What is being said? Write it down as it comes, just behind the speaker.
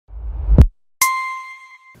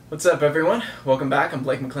What's up, everyone? Welcome back. I'm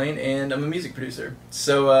Blake McLean, and I'm a music producer.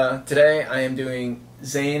 So today I am doing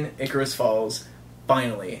ZAYN Icarus Falls,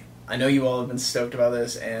 finally. I know you all have been stoked about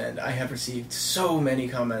this, and I have received so many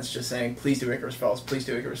comments just saying, please do Icarus Falls, please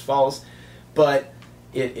do Icarus Falls, but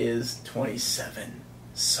it is 27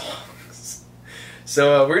 songs.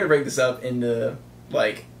 So we're going to break this up into,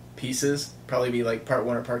 like, pieces, probably be like part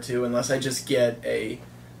 1 or part 2, unless I just get I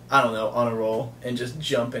don't know, on a roll and just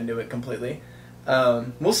jump into it completely.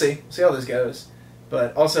 We'll see how this goes.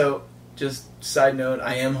 But also, just side note,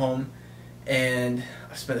 I am home, and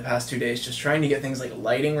I've spent the past 2 days just trying to get things like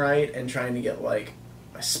lighting right, and trying to get like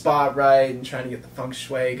my spot right, and trying to get the feng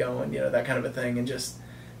shui going, that kind of a thing, and just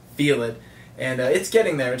feel it. And it's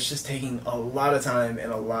getting there. It's just taking a lot of time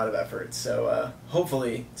and a lot of effort. So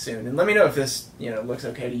hopefully soon. And let me know if this looks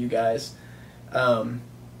okay to you guys. Yeah,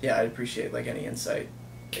 I'd appreciate like any insight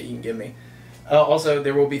that you can give me. Also,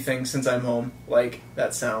 there will be things since I'm home, like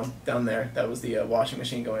that sound down there. That was the washing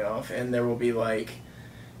machine going off. And there will be, like,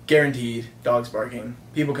 guaranteed dogs barking,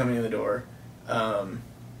 people coming in the door, mom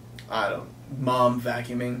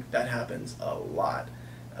vacuuming. That happens a lot.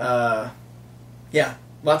 Yeah,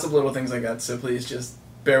 lots of little things like that. So please just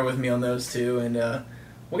bear with me on those too. And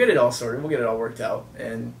we'll get it all sorted. We'll get it all worked out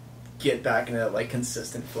and get back into that, like,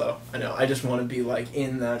 consistent flow. I know, I just want to be, like,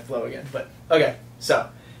 in that flow again. But, okay, so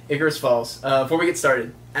Icarus Falls. Before we get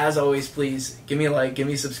started, as always, please give me a like, give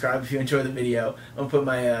me a subscribe if you enjoy the video. I'm going to put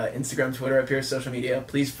my Instagram, Twitter up here, social media.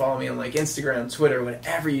 Please follow me on like Instagram, Twitter,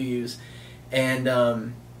 whatever you use.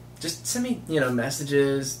 And just send me,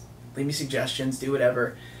 messages, leave me suggestions, do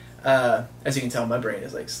whatever. As you can tell, my brain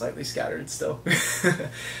is like slightly scattered still.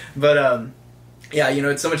 But yeah,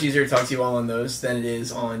 it's so much easier to talk to you all on those than it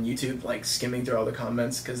is on YouTube, like skimming through all the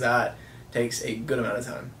comments, because that takes a good amount of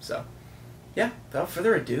time. So yeah, without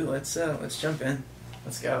further ado, let's jump in.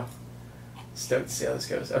 Let's go. Stoked to see how this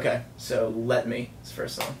goes. Okay, so Let Me is the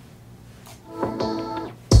first song.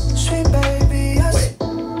 Sweet baby, Wait.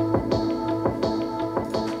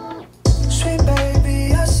 Sweet baby,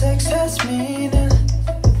 your sex has meaning.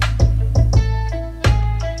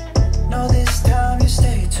 No, this time you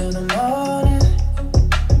stay till the morning.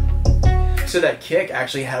 So that kick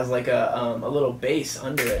actually has like a little bass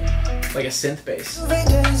under it, like a synth bass.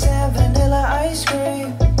 Raiders and vanilla ice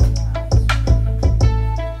cream.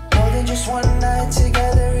 More than just one night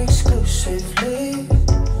together exclusively.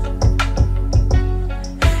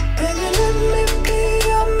 Baby, let me be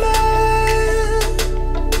your man,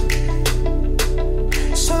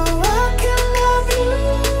 so I can love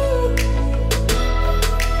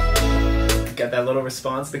you. Got that little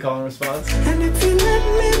response, the call and response. And if you let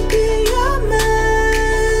me be your man,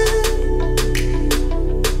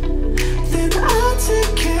 then I'll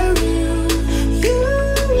take care of you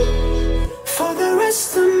for the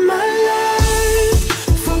rest of my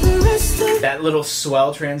life, for the rest of... That little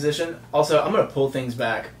swell transition. Also, I'm going to pull things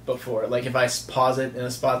back before. Like, if I pause it in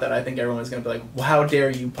a spot that I think everyone's going to be like, well, how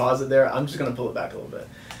dare you pause it there? I'm just going to pull it back a little bit.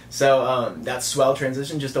 So, that swell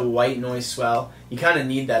transition, just a white noise swell, you kind of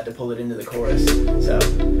need that to pull it into the chorus. So,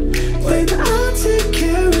 like, then I'll take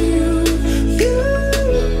care of you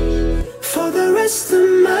for the rest of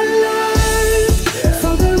my life, yeah.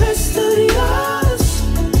 for the rest of yours,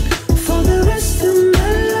 for the rest of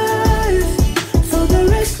my life, for the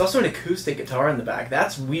rest. There's also an acoustic guitar in the back.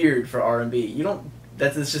 That's weird for R&B.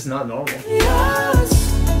 It's just not normal. Yours,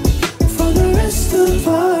 for the rest of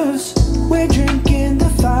us, we're drinking the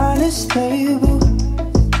finest label.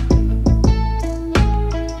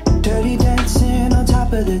 Dirty dancing on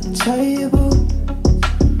top of the table.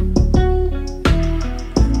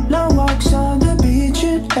 Long walks on the beach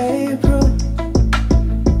in April.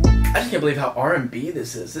 I just can't believe how R&B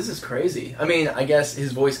this is. This is crazy. I mean, I guess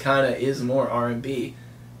his voice kind of is more R&B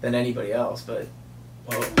than anybody else, but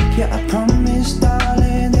whoa. Yeah, I promise,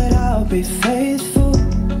 darling, that I'll be faithful.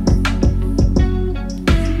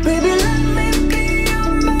 Baby, let me be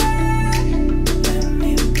your man. Let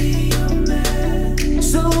me be your man.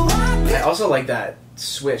 So I also like that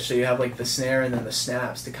switch, so you have like the snare and then the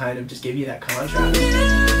snaps to kind of just give you that contrast.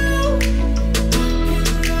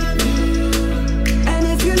 and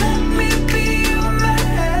if you let me be your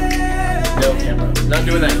man, No camera. Not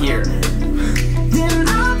doing that here. then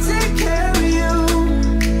I'll take care of you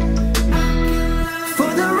for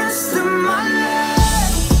the rest of my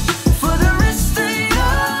life, for the rest of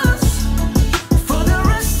yours, for the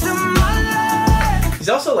rest of my life. He's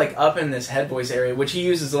also like up in this head voice area, which he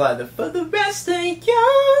uses a lot. The for the rest of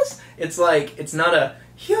yours. It's like, it's not a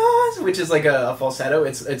yours, which is like a falsetto.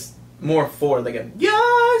 It's more for like a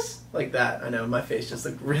yours, like that. I know my face just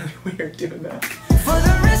looked really weird doing that. For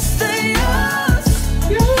the rest of yours,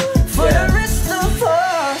 for the rest of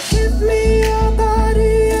us.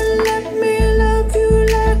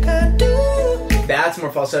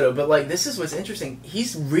 more falsetto, but like this is what's interesting.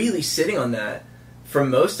 He's really sitting on that for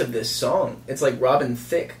most of this song. It's like Robin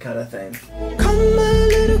Thicke kind of thing. Come a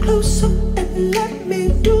little closer and let me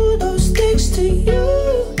do those things to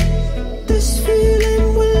you. This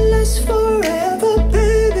feeling will last forever,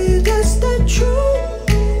 baby, that's the truth.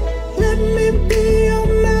 Let me be your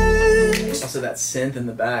man. Also that synth in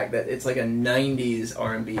the back, that it's like a 90s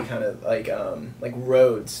R&B kind of like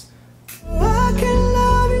Rhodes. I can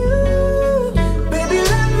love you, baby,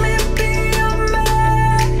 let me be your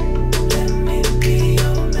man. Let me be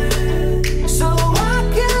your man. So I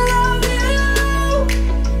can love you.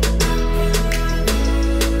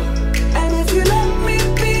 And if you let me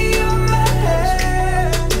be your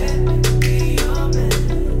man,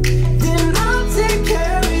 then I'll take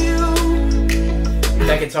care of you.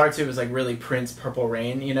 That guitar too is like really Prince Purple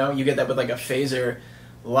Rain, you know? You get that with like a phaser,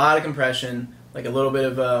 a lot of compression, like a little bit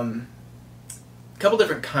of a couple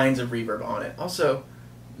different kinds of reverb on it. Also,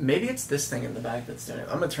 maybe it's this thing in the back that's doing it.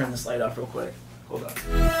 I'm gonna turn this light off real quick. Hold on.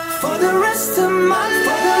 For the rest of my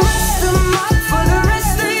life, for the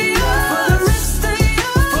rest of you, for the rest of you,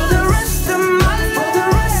 for the rest of my life, for the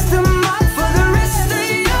rest of my, for the rest of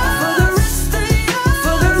you, for the rest of you,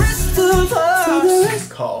 for the rest of us, for the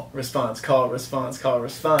rest Call, response, call, response, call,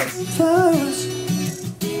 response. of us.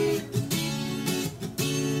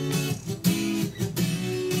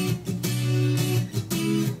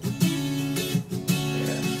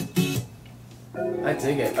 I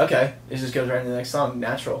dig it. Okay, it just goes right into the next song.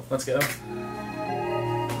 Natural. Let's go.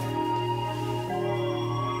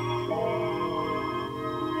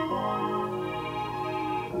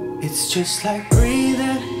 It's just like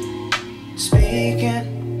breathing,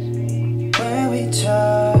 speaking, when we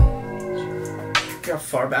touch. Look how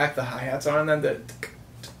far back the hi-hats are on them.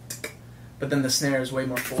 But then the snare is way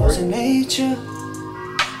more Force of forward. nature,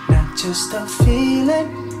 not just a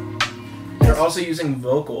feeling. They're also using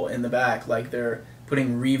vocal in the back. Like they're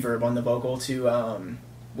putting reverb on the vocal to,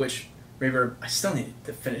 which reverb, I still need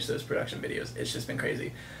to finish those production videos. It's just been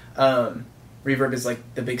crazy. Reverb is like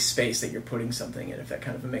the big space that you're putting something in, if that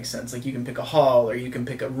kind of makes sense. Like you can pick a hall, or you can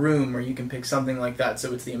pick a room, or you can pick something like that.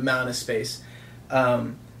 So it's the amount of space.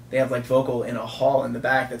 They have like vocal in a hall in the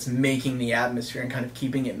back that's making the atmosphere and kind of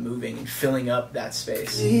keeping it moving and filling up that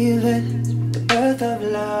space. Feeling the birth of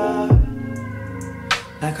love,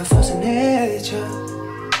 like a force of nature,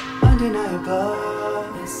 undeniable,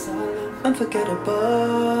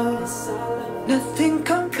 unforgettable, nothing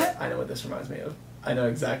compares I know what this reminds me of. I know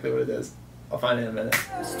exactly what it is. I'll find it in a minute.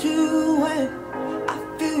 to when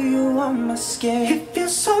I feel you on my skin. It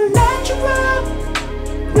feels so natural,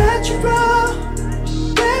 natural,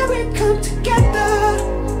 when we come together,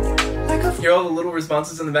 like a Hear all the little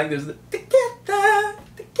responses in the back. There's the together,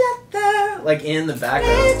 together, like in the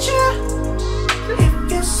background. nature. It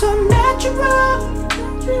feels so natural,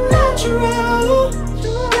 natural,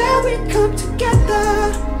 when we come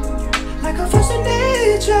together, like a force of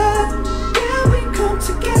nature. When we come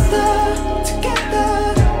together,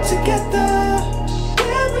 together, together.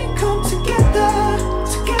 When we come together,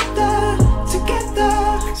 together,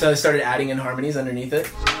 together. So I started adding in harmonies underneath it.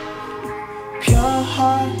 Pure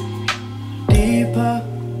heart, deeper,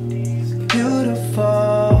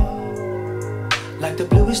 beautiful, like the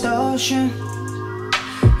bluest ocean,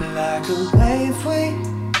 like a wave we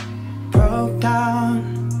broke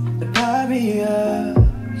down the barriers,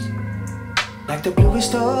 like the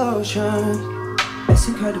bluest ocean. It's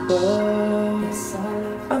incredible,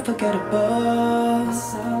 unforgettable.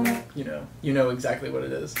 You know exactly what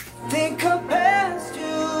it is. Think compares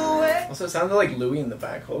to it. Also, it sounded like Louis in the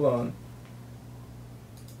back. Hold on.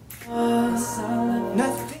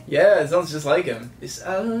 Nothing Yeah, it sounds just like him. It's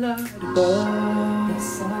all love.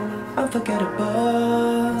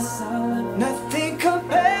 unforgettable. Nothing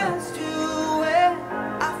compares to it.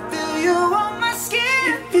 I feel you on my skin.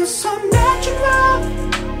 It feels so natural,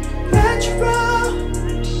 natural.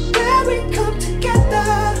 When we come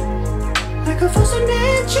together, like a force of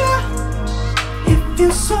nature. It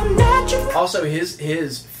feels so natural. Also,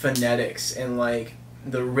 his phonetics and like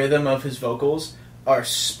the rhythm of his vocals are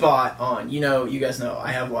spot on. You know, you guys know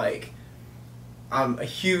I have like, I'm a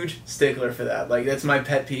huge stickler for that. Like that's my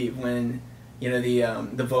pet peeve when, you know,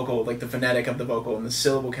 the vocal, like the phonetic of the vocal and the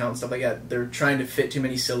syllable count and stuff like that. They're trying to fit too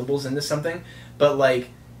many syllables into something, but like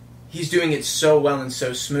he's doing it so well and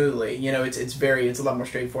so smoothly. You know, it's a lot more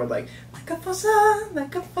straightforward. Like a fossa,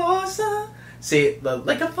 like a fossa. See,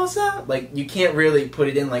 like a fossa. Like you can't really put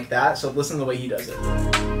it in like that. So listen to the way he does it.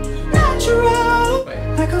 Natural,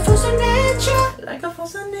 Wait. like a force of nature. Like a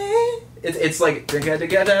fossa. It's like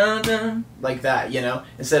like that. You know,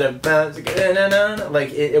 instead of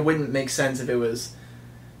like it wouldn't make sense if it was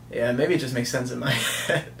Yeah, maybe it just makes sense in my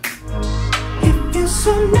head. It feels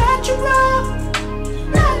so natural,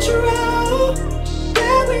 natural.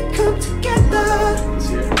 Where we come together,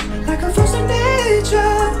 like a force of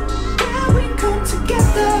nature. Where we come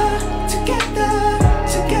together, together,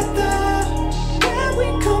 together. Where we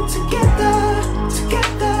come together,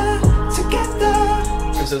 together, together.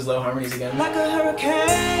 There's those low harmonies again. Like a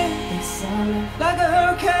hurricane, like a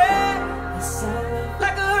hurricane,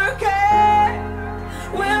 like a hurricane.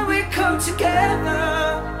 When we come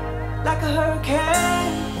together, like a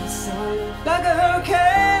hurricane, like a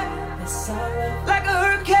hurricane, like a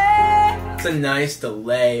hurricane. It's a nice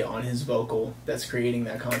delay on his vocal that's creating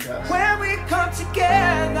that contrast. When we come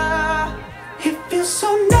together, it feels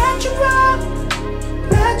so natural,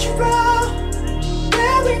 natural.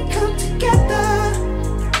 When we come together,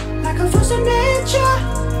 like a force of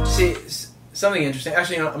nature. See, something interesting.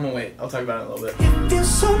 Actually, you know, I'm gonna wait. I'll talk about it in a little bit. It feels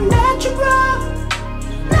so natural,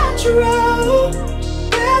 natural.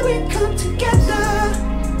 Where we come together,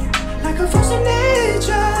 like a force of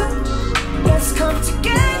nature. Let's come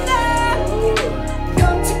together,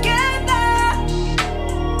 come together,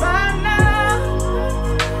 right now,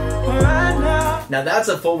 right now. Now that's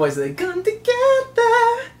a full voice. They come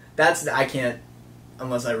together. That's I can't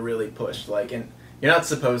unless I really push. Like, and you're not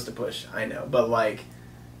supposed to push. I know, but like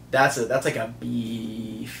that's like a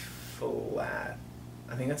B flat.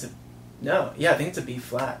 I think that's a no. Yeah, I think it's a B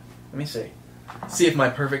flat. Let me see. See if my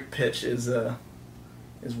perfect pitch is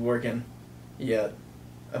working. Yeah,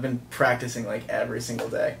 I've been practicing like every single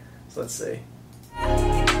day. So let's see.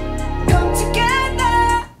 Come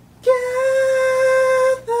together,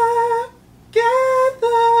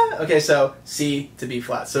 Together. Okay, so C to B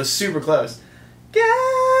flat. So super close.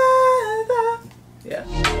 Together. Yeah.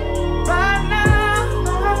 right now,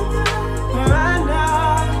 right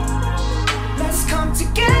now. Let's come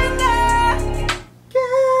together.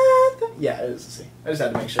 Together. Yeah, it is a C. I just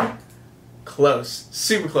had to make sure. Close.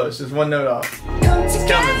 Super close. Just one note off. Come It's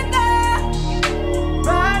together, coming.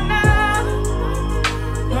 right now,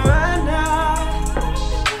 right now.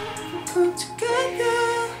 Come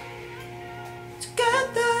together,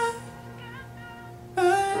 together,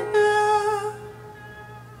 right now.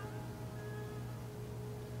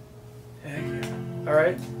 Heck yeah.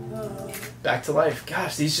 Alright. Back to life.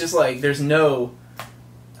 Gosh, these just like, there's no,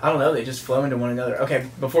 I don't know, they just flow into one another. Okay,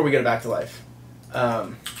 before we go to Back to Life.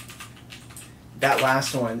 That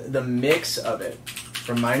last one, the mix of it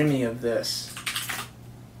reminded me of this.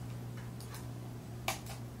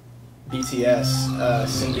 BTS,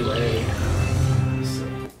 Singularity. Let me see.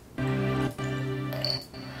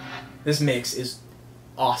 This mix is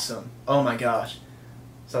awesome. Oh my gosh.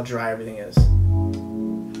 That's how dry everything is.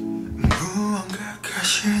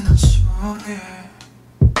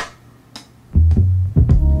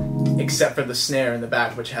 Except for the snare in the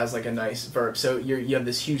back, which has like a nice verb. So you have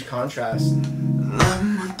this huge contrast.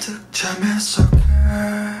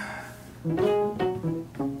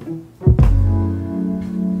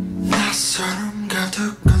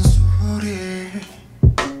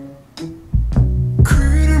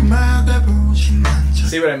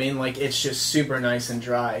 See what I mean? Like, it's just super nice and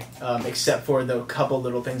dry, except for the couple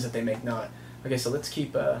little things that they make not. Okay, so let's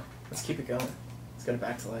keep it going. Let's go to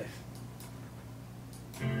Back to Life.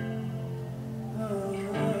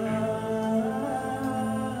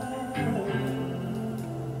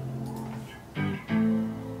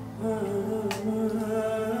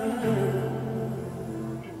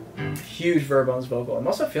 Huge verb on his vocal. I'm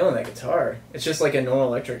also feeling that guitar. It's just like a normal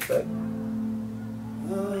electric, but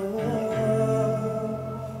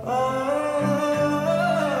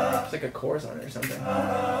it's like a chorus on it or something.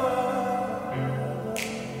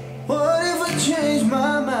 What if I change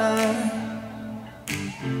my mind?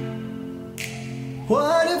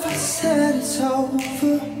 What if I said it's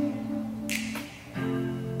over?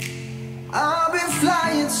 I've been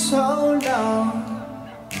flying so long,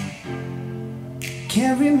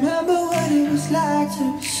 can't remember what it was like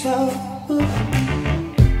to be sober.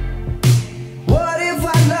 What if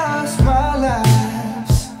I lost my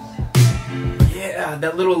lives? Yeah,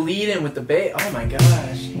 that little lead in with the bass. Oh my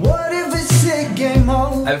gosh. What if it's a game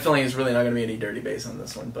over? I have a feeling there's really not going to be any dirty bass on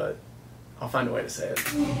this one, but I'll find a way to say it.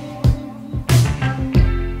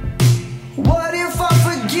 What if I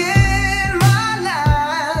forget my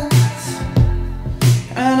lines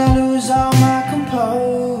and I lose all my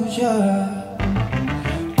composure?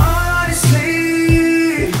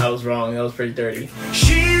 Honestly, I was wrong. That was pretty dirty.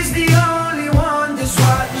 she's the only one that's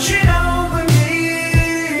watching over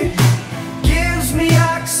me, gives me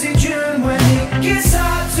oxygen when it gets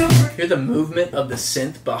hard to breathe. Hear the movement of the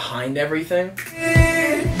synth behind everything?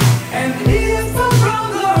 And if I'm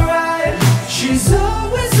wrong or right, she's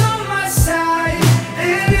always on.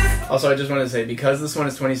 Also, I just want to say, because this one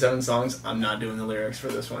is 27 songs, I'm not doing the lyrics for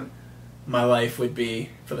this one. My life would be,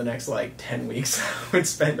 for the next, like, 10 weeks, I would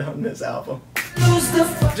spend on this album.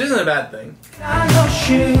 Which isn't a bad thing. I know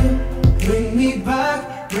she'll bring me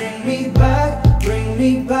back, bring me back, bring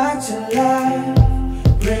me back to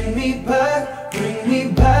life. Bring me back, bring me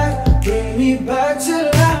back, bring me back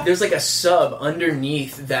to life. There's like a sub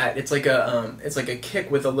underneath that. It's like a kick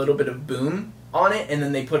with a little bit of boom on it, and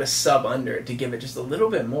then they put a sub under it to give it just a little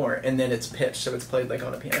bit more, and then it's pitched, so it's played like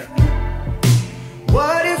on a piano.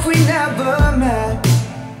 What if we never met?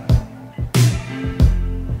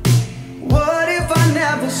 What if I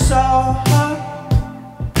never saw her?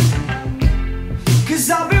 'Cause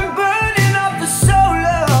I've been burning up for so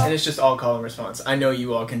long. And it's just all call and response. I know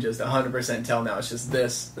you all can just 100% tell now. It's just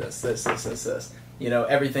this. You know,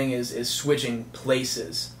 everything is switching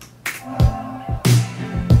places.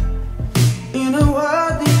 In a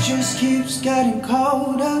world that just keeps getting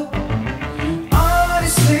colder,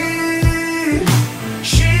 honestly,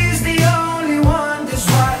 she's the only one that's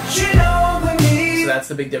watching over me. So that's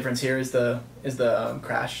the big difference here is the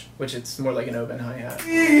crash, which it's more like an open hi-hat.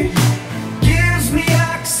 Gives me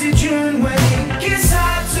oxygen when it gets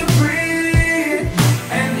hard to breathe.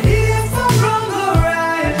 And if I'm wrong or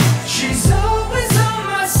right, she's always on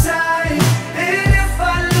my side. And if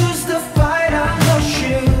I lose the fight, I know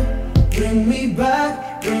she'll bring me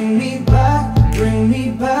back, bring me back, bring me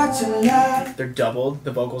back to life. They're doubled.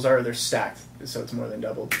 The vocals are, they're stacked, so it's more than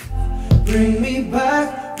doubled. Bring me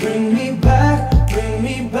back, bring me back, bring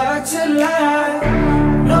me back to life.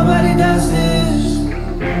 Nobody does this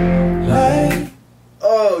like.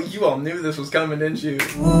 Oh, you all knew this was coming, didn't you?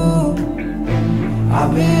 Ooh,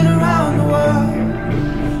 I've been around the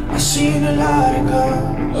world. I've seen a lot of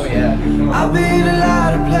girls. Oh yeah. I've been a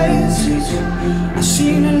lot of places. I've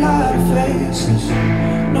seen a lot of faces.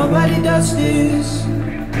 Nobody does this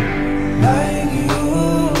like you.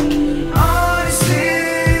 Honestly,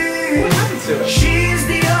 she's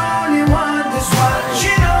the only one that's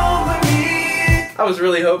watching over me. I was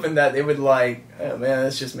really hoping that they would like, oh man,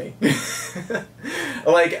 that's just me.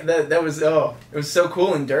 Like that was, oh, it was so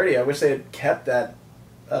cool and dirty. I wish they had kept that.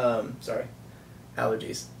 Sorry,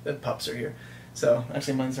 allergies. The pups are here. So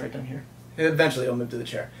actually, mine's right down here. Eventually, I'll move to the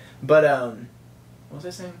chair. But what was I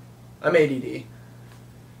saying? I'm ADD.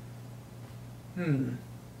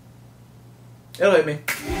 It'll hit me.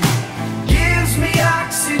 Gives me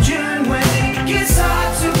oxygen when it gets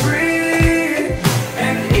hard to breathe.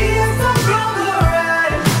 And if I'm wrong or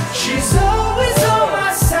right, she's always on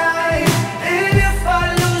my side. And if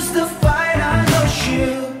I lose the fight, I know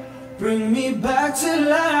she'll bring me back to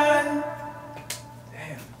life.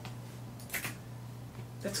 Damn.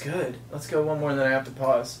 That's good. Let's go one more and then I have to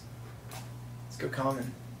pause. Let's go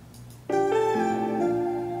common.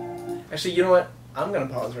 Actually, you know what? I'm going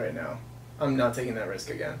to pause right now. I'm not taking that risk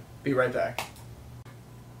again. Be right back.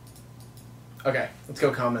 Okay, let's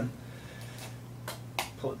go common.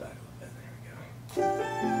 Pull it back a little bit. There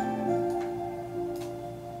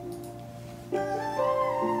we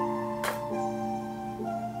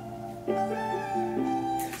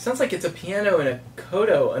go. Sounds like it's a piano and a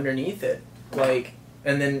coda underneath it. Like,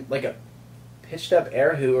 and then like a pitched up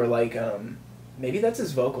air who, or like, maybe that's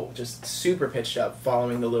his vocal, just super pitched up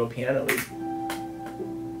following the little piano lead.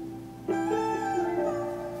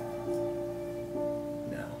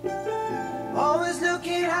 Always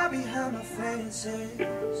looking out behind my faces.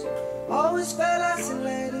 Always felt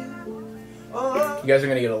isolated. Oh. You guys are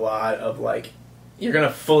going to get a lot of, like, you're going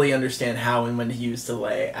to fully understand how and when to use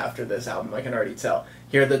delay after this album. I can already tell.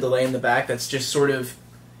 Hear the delay in the back? That's just sort of,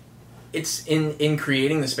 it's in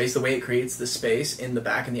creating the space, the way it creates the space in the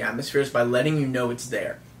back and the atmosphere is by letting you know it's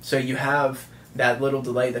there. So you have that little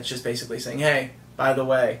delay that's just basically saying, hey, by the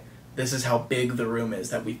way, this is how big the room is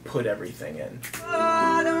that we put everything in. Oh,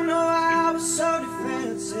 I don't know why I was so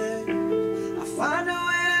defensive. I find a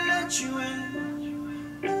way to let you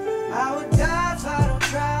in. I would die if I don't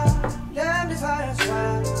try. Damned if I ask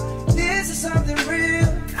why. This is something real.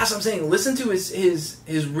 That's what I'm saying. Listen to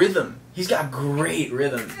his rhythm. He's got great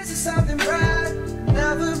rhythm. This is something bright.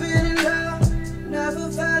 Never been in love. Never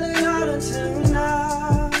felt it all until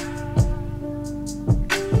now.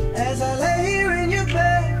 As I lay here in your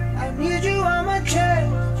bed, I need you on my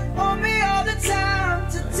chest. On me all the time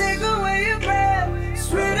to take away your breath.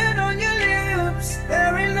 It's written on your lips.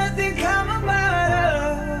 There ain't nothing calm about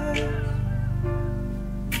us.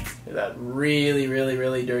 That really, really,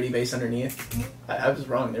 really dirty bass underneath. I was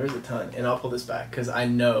wrong. There was a ton. And I'll pull this back because I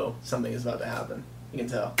know something is about to happen. You can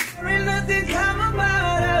tell. There ain't nothing calm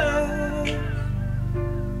about us.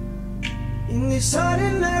 In this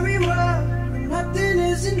ordinary world, where nothing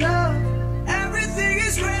is enough. Everything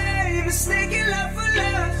is great. mistaking love for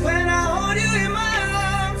love. When I hold you in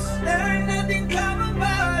my arms, there ain't nothing calm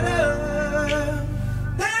about love.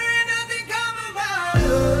 There ain't nothing calm about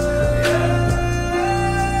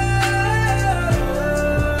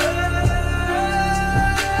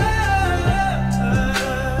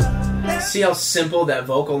love. See how simple that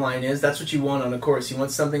vocal line is? That's what you want on a chorus. You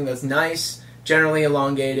want something that's nice, generally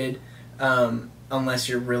elongated, unless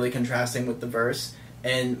you're really contrasting with the verse.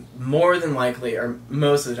 And more than likely, or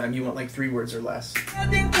most of the time, you want like 3 words or less.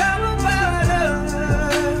 Nothing come about love.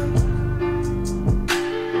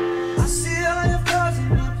 I see all your flaws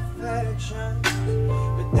and imperfections,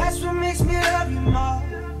 but that's what makes me love you more.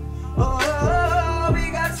 Oh, we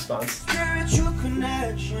got Response. spiritual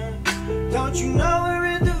connection. Don't you know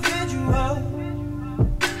we're individual?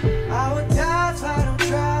 Our doubts, I don't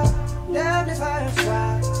try. Damn if I don't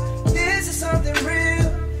try. This is something real.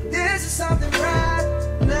 This is something right.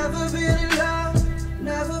 Never been in love.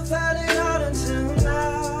 Never felt it all until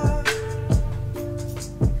now.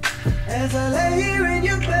 As I lay here in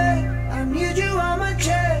your bed, I need you on my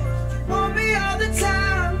chest. You want me all the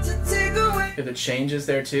time to take away. If it changes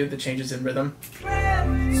there too, the changes in rhythm.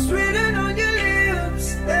 It's written on your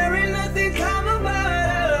lips. There ain't nothing calm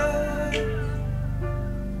about love.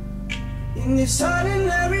 In this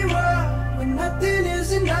ordinary world, when nothing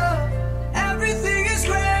is enough, everything is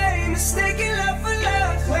great. Mistaking love for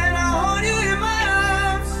love. When I hold you in my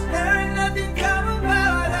arms, there ain't nothing calm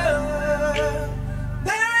about love.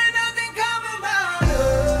 There ain't nothing calm about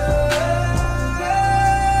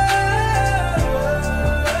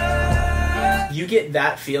love. You get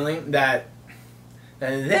that feeling that there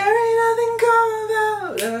ain't nothing calm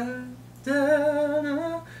about love.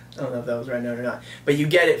 I don't know if that was the right note or not, but you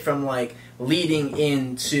get it from like leading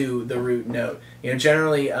into the root note. You know,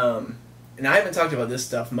 generally, and I haven't talked about this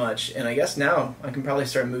stuff much, and I guess now I can probably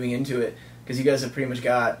start moving into it because you guys have pretty much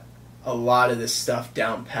got a lot of this stuff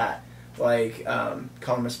down pat, like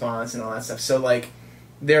call and response and all that stuff. So like,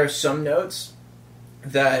 there are some notes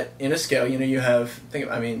that in a scale, you know, you have.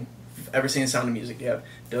 Ever seen The Sound of Music? You have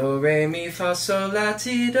do, re, mi, fa, sol, la,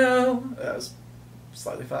 ti, do. That was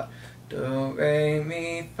slightly flat. Do, re,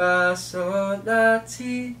 mi, fa, sol, la,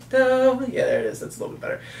 ti, do. Yeah, there it is. That's a little bit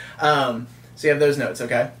better. So you have those notes,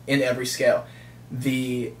 okay, in every scale.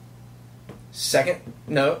 The second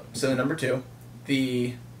note, so the number 2,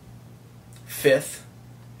 the 5th,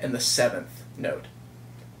 and the 7th note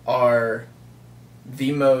are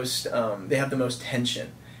the most, they have the most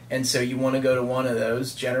tension. And so you want to go to one of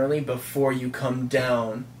those generally before you come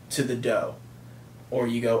down to the do, or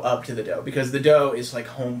you go up to the do, because the do is like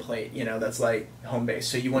home plate, you know, that's like home base.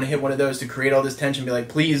 So you want to hit one of those to create all this tension, be like,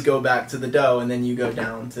 please go back to the do, and then you go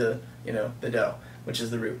down to, you know, the do, which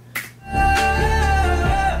is the root. There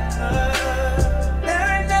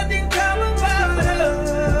ain't nothing calm about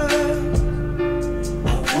love. I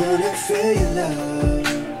wanna feel your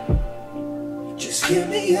love. Just give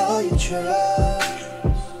me all your trust.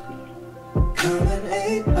 Come and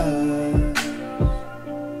ain't us,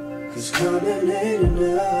 'cause coming ain't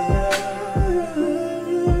enough.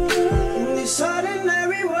 In this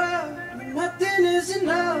ordinary world, where nothing is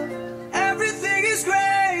enough, everything is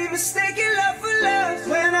great. Mistaking love for love.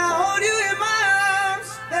 When I hold you in my arms,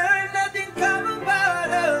 there ain't nothing calm about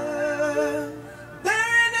love. There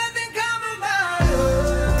ain't nothing calm about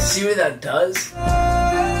love. See what that does?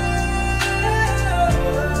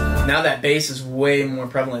 Now that bass is way more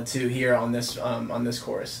prevalent too here on this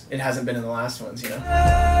chorus. It hasn't been in the last ones, you know.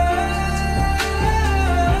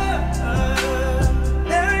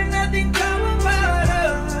 There ain't nothing calm about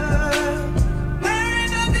love. There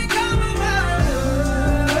ain't nothing calm about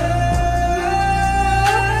love.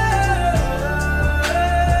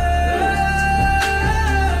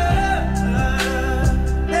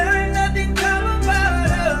 There ain't nothing calm about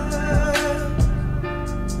love.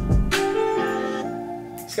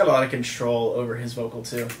 He's got a lot of control over his vocal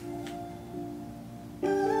too.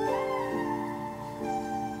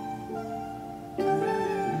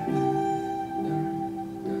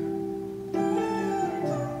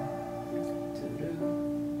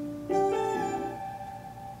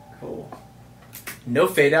 Cool. No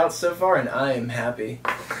fade outs so far, and I am happy.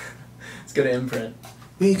 Let's go to imprint.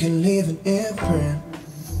 We can leave an imprint.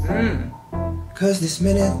 'Cause this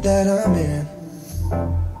minute that I'm in,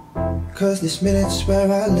 'cause this minute's where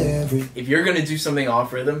I live. If you're gonna do something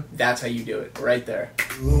off rhythm, that's how you do it, right there.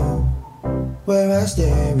 Where I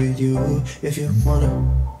stay with you. If you wanna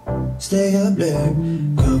stay up late,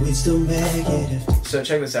 could we still make it? So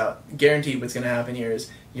check this out. Guaranteed what's gonna happen here is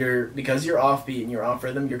because you're offbeat and you're off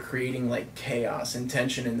rhythm, you're creating like chaos and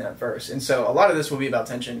tension in that verse. And so a lot of this will be about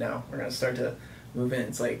tension now. We're gonna start to move in.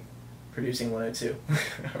 It's like producing 102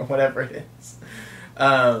 or whatever it is.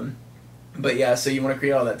 But yeah, so you want to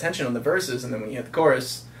create all that tension on the verses, and then when you hit the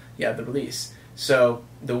chorus, you have the release. So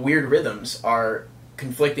the weird rhythms are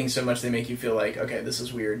conflicting so much they make you feel like, okay, this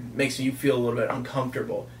is weird. Makes you feel a little bit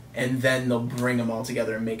uncomfortable. And then they'll bring them all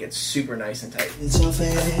together and make it super nice and tight. It's all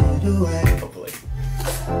faded away. Hopefully.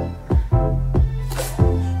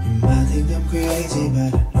 You might think I'm crazy,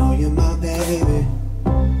 but I know you're my baby.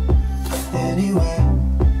 Anyway,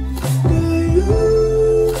 girl, you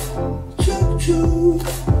choo-choo,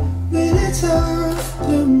 minutes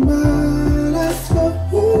after my life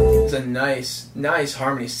go. It's a nice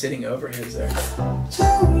harmony sitting over his there.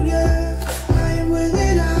 Told ya, I am with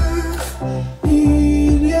it, I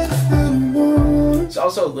need ya, I don't want. It's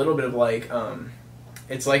also a little bit of like,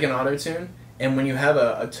 it's like an auto-tune, and when you have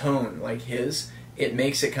a tone like his, it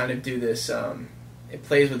makes it kind of do this, it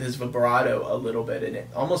plays with his vibrato a little bit, and it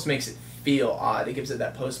almost makes it feel odd. It gives it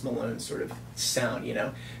that Post Malone sort of sound, you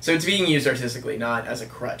know? So it's being used artistically, not as a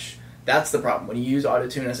crutch. That's the problem, when you use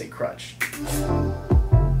auto-tune as a crutch.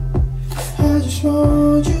 I just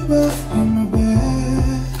want you back in my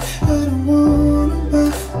bed. I don't want you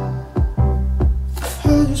back.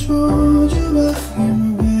 I just want you back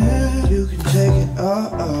in my bed. You can take it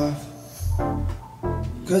all off,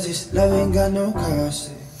 'cause this love ain't got no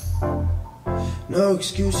cost. No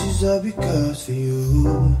excuses or because for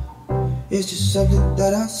you. It's just something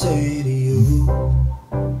that I say to you.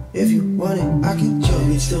 If you want it, I can show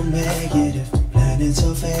you, still make it if the planets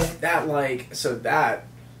are fake. That that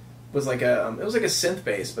was like it was like a synth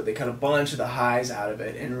bass, but they cut a bunch of the highs out of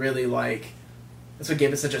it, and really like, that's what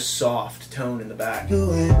gave it such a soft tone in the back.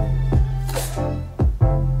 Do it.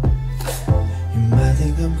 You might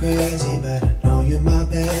think I'm crazy, but I know you're my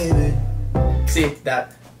baby. See,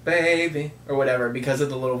 that baby, or whatever, because of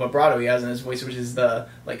the little vibrato he has in his voice, which is the,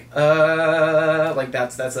 like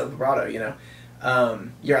that's a vibrato, you know?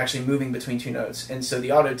 You're actually moving between two notes, and so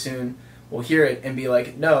the auto-tune will hear it and be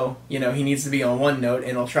like, no, you know, he needs to be on one note, and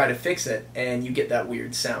it'll try to fix it, and you get that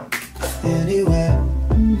weird sound. Anyway,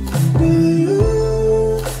 girl,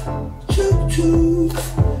 you choo-choo,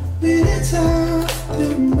 minutes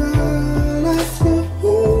after my life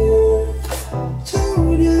go.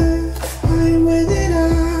 Told ya, I am with it,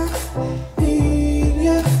 I need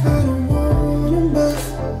ya, I don't want 'em back.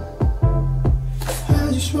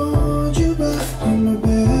 I just want you back in my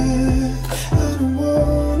bed. I don't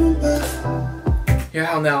want 'em back. Hear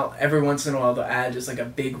how now every once in a while they'll add just like a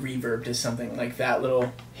big reverb to something, like that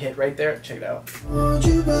little hit right there. Check it out. Want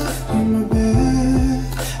you back in my bed.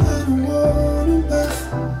 I don't want 'em back.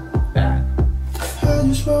 That. I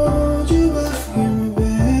just want you back in my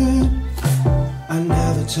bed. I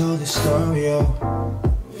never told this story, yo.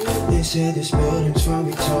 They said this building's from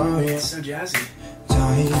Victoria. It's so jazzy.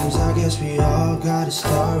 Times, I guess we all got a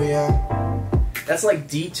story, yo. That's like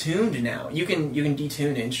detuned now. You can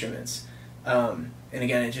detune instruments. And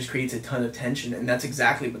again, it just creates a ton of tension, and that's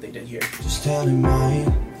exactly what they did here. Just telling mine.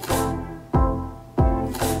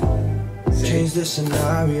 Change the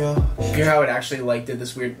scenario. Hear how it actually like did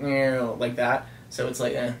this weird like that? So it's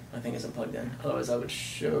like, I think it's unplugged in. Otherwise I would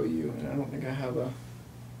show you, and I don't think I have a...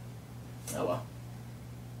 Oh well.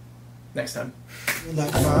 Next time.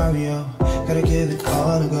 Like Mario, gotta give it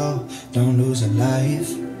all a go. Don't lose a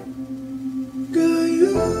life. Girl,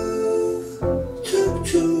 you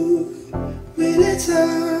choo-choo, minutes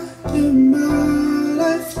after my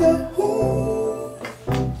life go.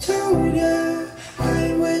 Told ya, I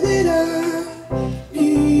ain't with it, I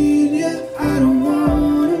need ya, I don't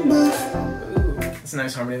want 'em back. It's a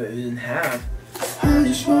nice harmony that they didn't have. I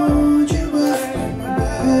just want you back in my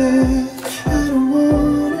bed. I don't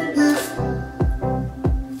want 'em back.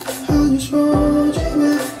 I just want you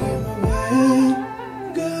back in my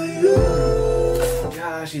bed. Girl, you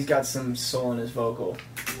Gosh, he's got some soul in his vocal.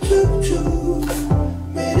 choo-choo,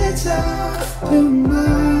 minutes after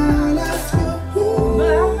my life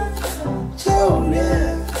go. Told ya,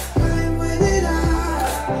 I ain't with it,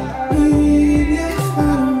 I need ya,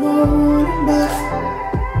 I don't want 'em back.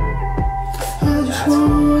 I just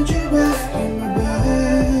want you back in my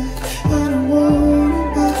bed. I don't want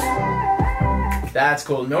 'em back. That's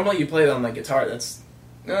cool. Normally you play it on like guitar. That's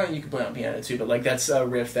you can play it on piano too, but like that's a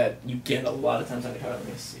riff that you get a lot of times on guitar. Let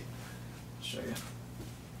me see. I'll show you.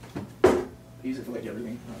 I use it for like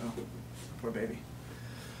everything. Oh, poor baby.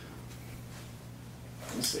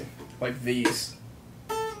 Let me see. Like these.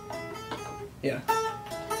 Yeah.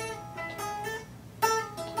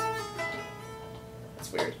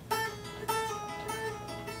 That's weird.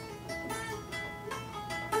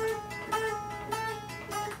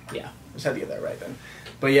 Yeah, just had to get that right then.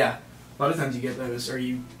 But yeah, a lot of times you get those, or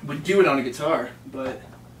you would do it on a guitar, but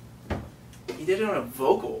he did it on a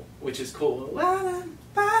vocal, which is cool.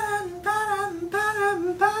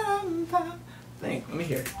 Thing. Let me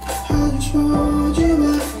hear.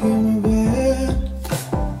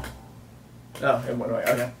 Oh, it went away.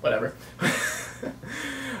 Okay, whatever.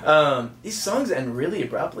 These songs end really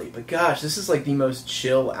abruptly, but gosh, this is like the most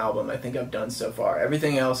chill album I think I've done so far.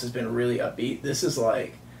 Everything else has been really upbeat. This is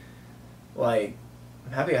like, I'm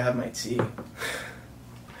happy I have my tea.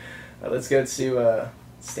 Alright, let's go to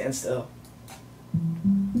Stand Still.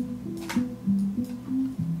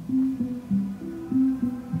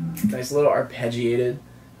 Nice little arpeggiated,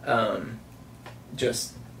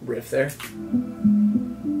 just riff there.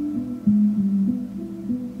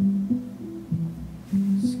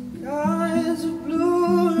 Skies of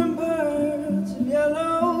blue and birds of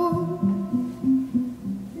yellow,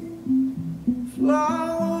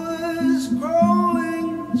 flowers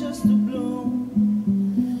growing just to bloom,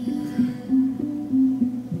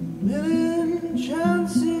 million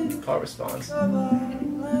chances. Call response. Of our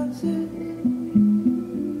glances.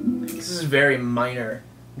 This is very minor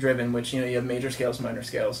driven, which, you know, you have major scales, minor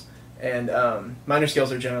scales, and minor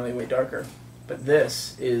scales are generally way darker, but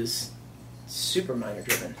this is super minor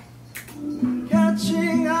driven.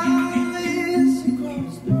 Catching eyes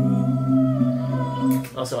across the room.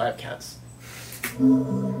 Also, I have cats. If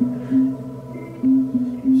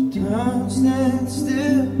time stands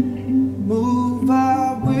still, move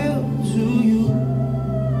I will to you.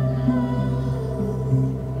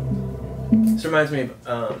 This reminds me of,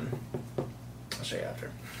 I'll show you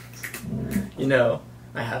after. You know,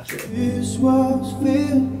 I have to. This was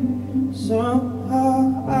filled,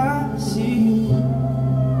 somehow I see you.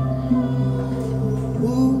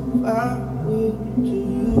 Move I will to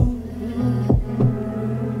you.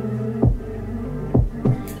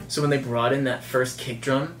 So when they brought in that first kick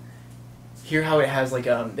drum, hear how it has like,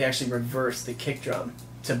 they actually reversed the kick drum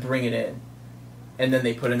to bring it in. And then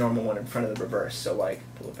they put a normal one in front of the reverse. So like,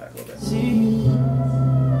 pull it back a little bit. See you.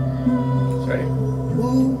 Ready?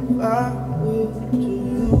 Move I will to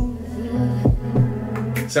you.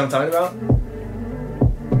 See what I'm talking about?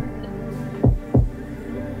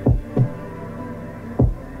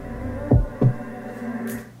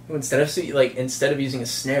 Instead of using a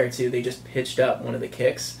snare too, they just pitched up one of the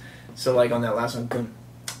kicks. So like on that last one, boom,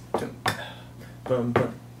 boom, boom,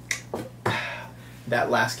 boom. That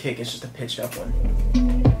last kick is just a pitched up one.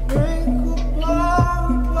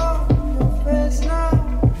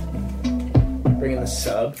 Bring in the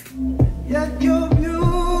sub. Yet your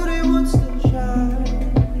beauty would still shine.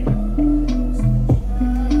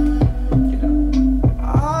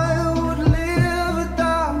 I would live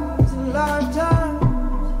 1,000 lifetimes.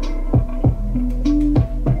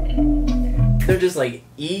 They're just like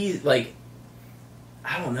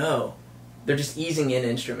I don't know. They're just easing in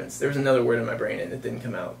instruments. There was another word in my brain and it didn't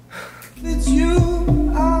come out. It's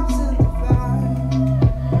you I've sent the fire.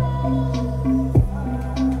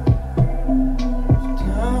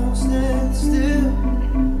 Time stands still,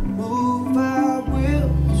 move I will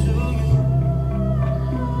to you.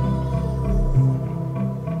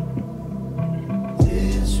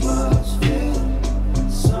 This was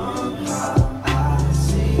filled, somehow I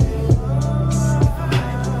see you.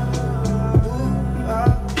 Move I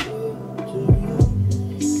will to you.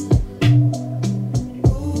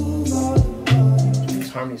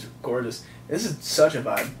 These harmonies are gorgeous. This is such a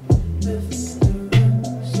vibe.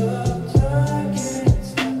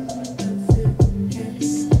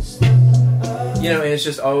 You know, and it's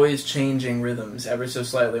just always changing rhythms ever so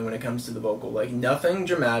slightly when it comes to the vocal. Like nothing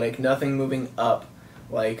dramatic, nothing moving up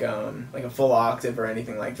like a full octave or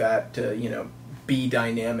anything like that to, you know, be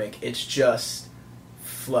dynamic. It's just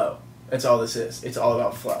flow. That's all this is. It's all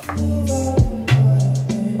about flow.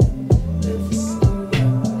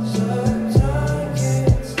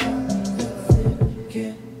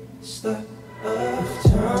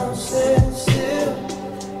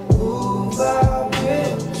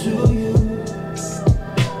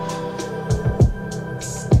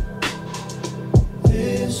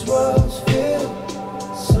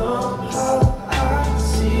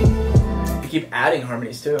 You keep adding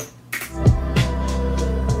harmonies too.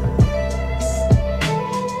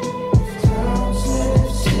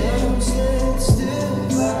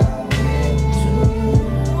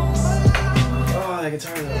 Oh, that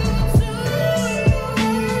guitar though.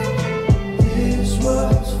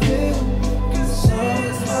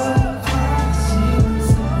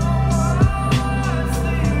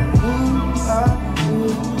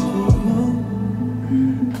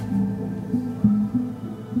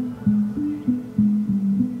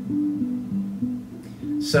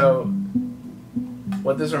 So,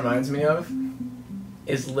 what this reminds me of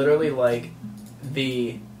is literally like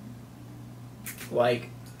the like,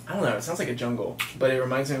 I don't know, it sounds like a jungle, but it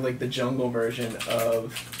reminds me of like the jungle version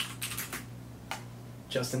of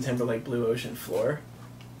Justin Timberlake Blue Ocean Floor.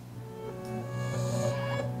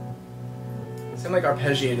 Seemed like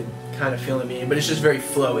arpeggiated kind of feeling me, but it's just very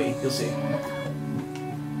flowy, you'll see.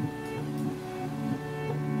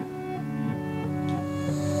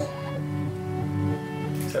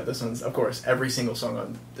 Except this one's, of course, every single song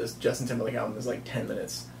on this Justin Timberlake album is like 10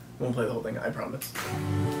 minutes. Won't play the whole thing, I promise.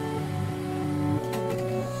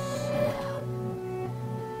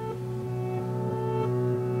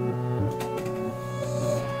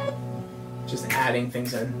 Just adding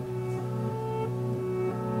things in.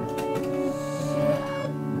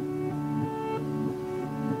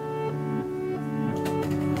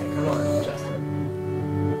 Okay, come on, Justin.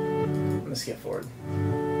 I'm gonna skip forward.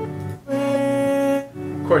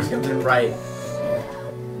 Of course, he comes in right.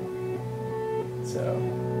 So.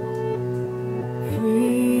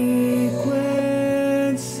 Frequency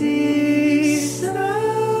so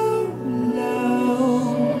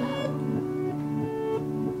low,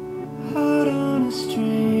 heart on a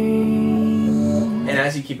string. And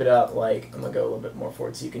as you keep it up, like, I'm gonna go a little bit more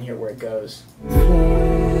forward so you can hear where it goes.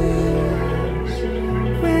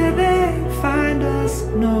 Where they find us,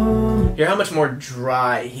 no. Hear how much more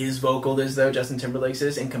dry his vocal is, though, Justin Timberlake's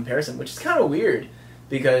is, in comparison, which is kind of weird,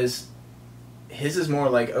 because his is more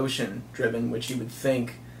like ocean driven, which you would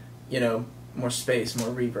think, you know, more space, more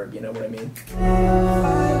reverb, you know what I mean?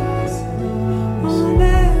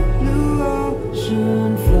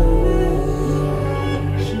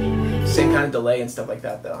 Same kind of delay and stuff like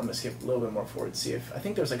that, though. I'm gonna skip a little bit more forward to see if I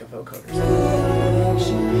think there's like a vocoder or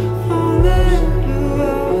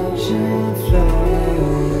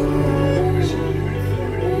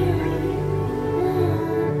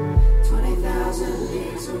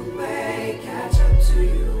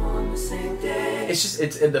it's just,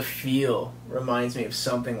 it's the feel reminds me of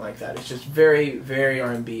something like that. It's just very, very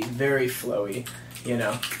R&B, very flowy, you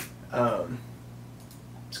know.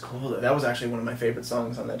 It's cool though. That was actually one of my favorite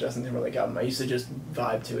songs on that Justin Timberlake album. I used to just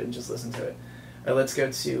vibe to it and just listen to it. All right, let's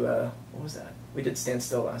go to what was that? We did Stand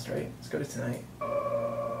Still last, right? Let's go to Tonight.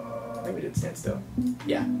 I think we did Stand Still.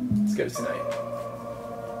 Yeah, let's go to Tonight.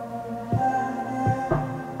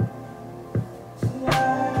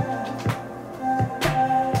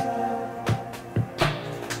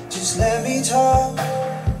 Just let me talk.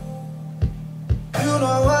 You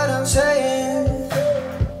know what I'm saying.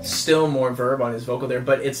 Still more verb on his vocal there,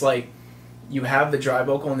 but it's like you have the dry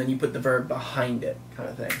vocal and then you put the verb behind it, kind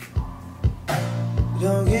of thing.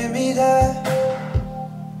 Don't give me that.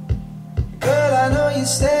 Girl, I know you're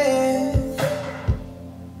staying.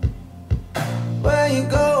 Where you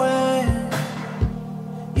going?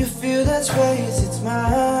 You feel that space, it's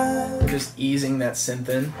mine. Just easing that synth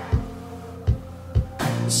in.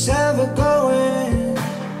 It's ever going.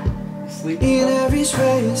 In every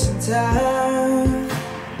space and time.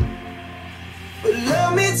 But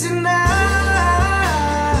love me tonight.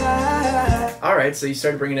 Alright, so you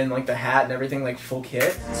started bringing in like the hat and everything, like full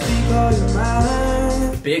kit. Speak all your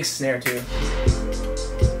mind. Big snare too.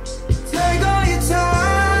 Take all your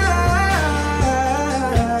time.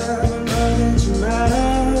 Love me tonight.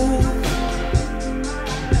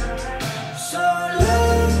 So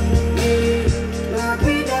love me like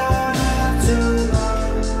we don't have too long.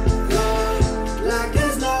 Like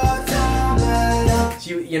there's no time at all.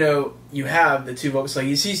 So you know, you have the two vocals, like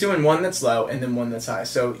he's doing one that's low and then one that's high.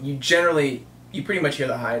 So you generally, you pretty much hear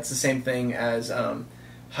the high. It's the same thing as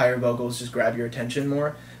higher vocals just grab your attention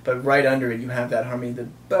more. But right under it, you have that harmony, the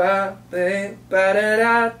ba ba ba da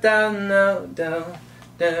da da no da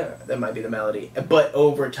da. That might be the melody. But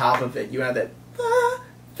over top of it, you have that ba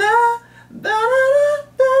ba ba da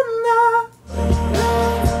da da.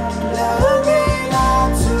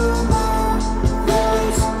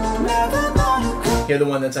 Hear the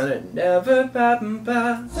one that's under it. Never ba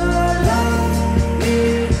ba.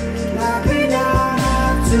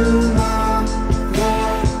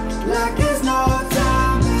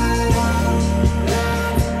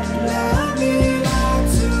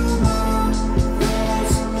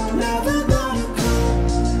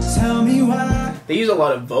 They use a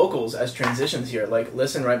lot of vocals as transitions here. Like,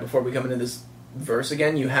 listen, right before we come into this verse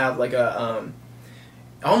again, you have like a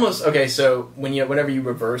almost, okay, so whenever you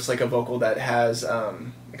reverse like a vocal that has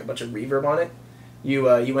like a bunch of reverb on it, you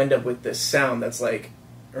end up with this sound that's like,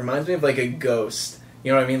 reminds me of like a ghost.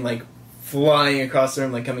 You know what I mean? Like flying across the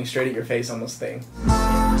room, like coming straight at your face almost thing.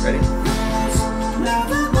 Ready?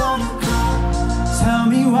 Tell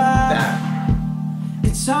me why That.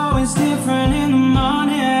 it's always different in the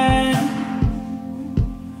morning.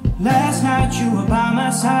 Last night you were by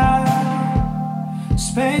my side.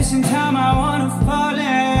 Space and time, I wanna fall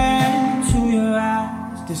into your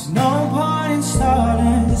eyes. There's no point in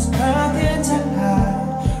stalling, there's nothing to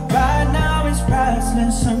hide. Right now it's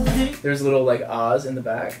priceless, something There's a little like Oz in the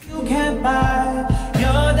back. you can't buy.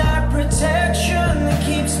 You're that protection that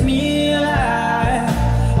keeps me alive.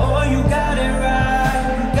 Oh, you got it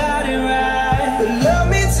right, you got it right. But love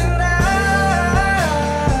me tonight,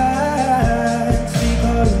 speak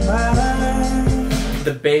all of mine.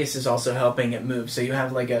 The bass is also helping it move. So you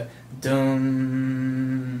have like a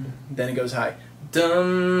dum, then it goes high.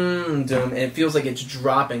 Dum, dum, and it feels like it's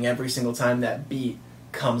dropping every single time that beat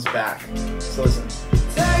comes back. So listen.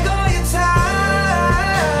 Take all your time.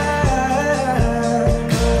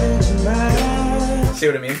 See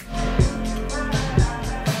what I mean?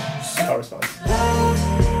 Power response.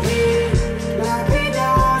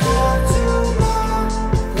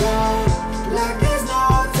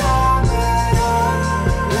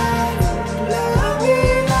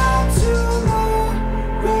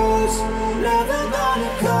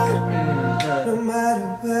 No matter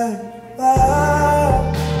where you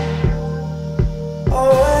are or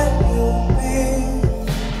where you'll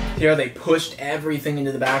be, Here they pushed everything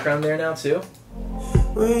into the background there now too.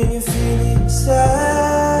 when you're feeling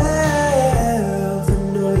yourself, I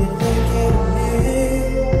know you're thinking of me.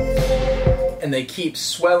 And they keep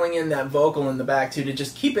swelling in that vocal in the back too to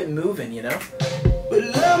just keep it moving, you know? But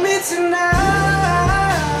love me tonight,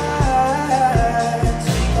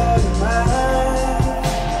 take all your mind,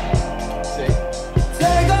 See?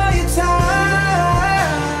 take all your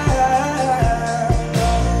time,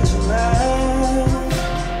 tonight.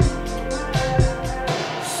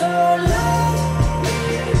 So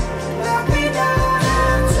lock me down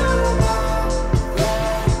into my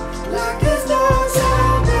life, like there's no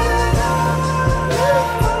time at all.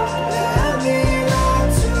 Let me lock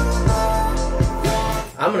to my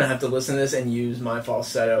I'm gonna have to listen to this and use my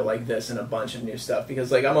falsetto like this in a bunch of new stuff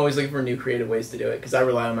because like I'm always looking for new creative ways to do it because I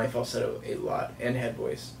rely on my falsetto a lot and head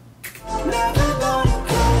voice. never gonna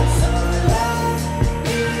go so loud.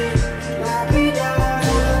 Lock me down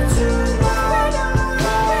into my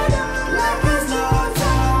life, like there's no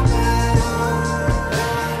time at all.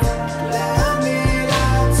 Let me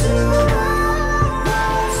down to my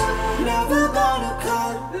rise. Never gonna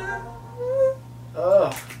come.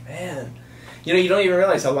 Oh man, you know you don't even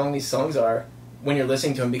realize how long these songs are when you're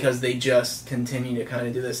listening to them because they just continue to kind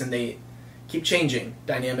of do this and they keep changing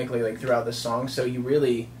dynamically like throughout the song. So you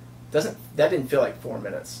really that didn't feel like 4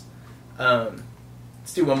 minutes.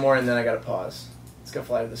 Let's do one more and then I gotta pause. Let's go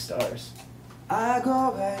Fly to the Stars. I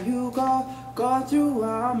go where you go through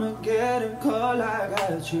Armageddon, call I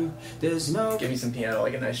got you. There's no Give me some piano,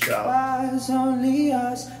 like a nice drop. eyes, only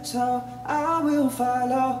us, so I will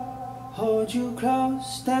follow. Hold you close,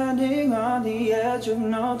 standing on the edge of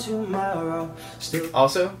no tomorrow. Still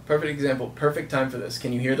Also, perfect example, perfect time for this.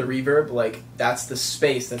 Can you hear the reverb? Like, that's the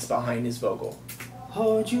space that's behind his vocal.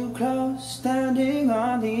 hold you close, standing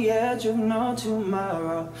on the edge of no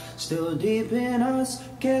tomorrow. Still deep in us,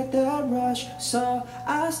 get that rush, so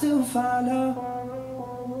I still follow.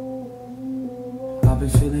 I'll be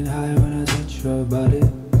feeling high when I touch your body.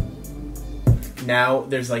 Now,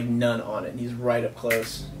 there's like none on it. He's right up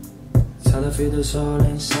close. Till I feel the soul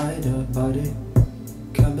inside her body.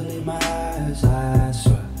 Can't believe my eyes, I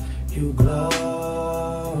swear you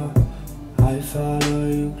glow. I follow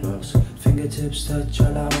you close. Fingertips touch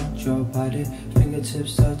all I want, your body.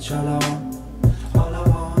 Fingertips touch all I want, all I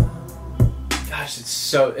want. Gosh, it's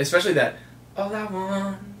so, especially that, all I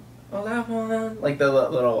want, like the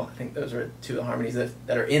little, I think those are two of the harmonies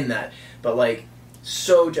that are in that, but like,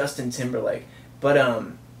 so Justin Timberlake. But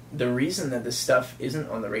the reason that this stuff isn't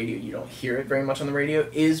on the radio, you don't hear it very much on the radio,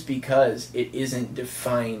 is because it isn't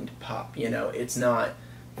defined pop, you know? It's not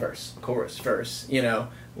verse, chorus, verse, you know?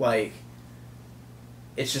 Like,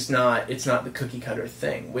 it's just not, it's not the cookie cutter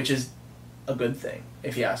thing, which is a good thing,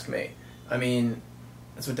 if you ask me. I mean,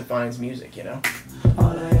 that's what defines music, you know?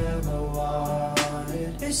 All I ever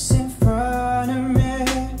wanted is in front of me,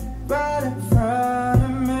 right in front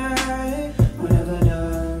of me. Whenever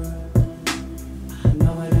done,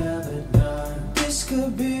 no one ever done. This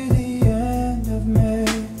could be the end of me,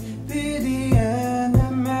 be the end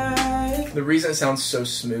of me. The reason it sounds so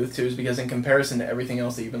smooth, too, is because in comparison to everything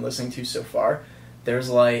else that you've been listening to so far,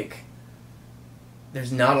 there's not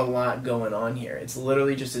a lot going on here. It's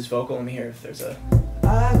literally just his vocal. Let me hear if there's a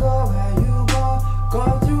I go where you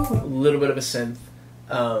go through. little bit of a synth,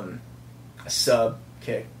 a sub,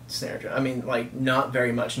 kick, snare drum. I mean, like, not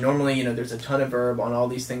very much. Normally, you know, there's a ton of verb on all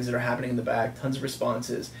these things that are happening in the back, tons of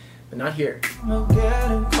responses, but not here. No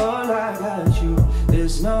getting cold, I got you.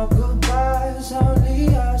 There's no goodbyes,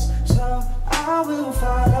 only us, so I will fight.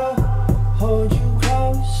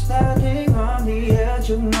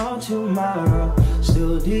 tomorrow.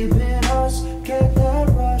 Still deep in us, get that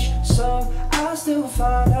rush, so I still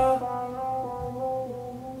follow.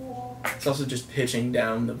 It's also just pitching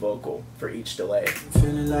down the vocal for each delay.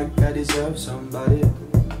 Feeling like I deserve somebody,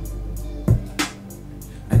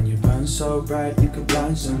 and you burn so bright you could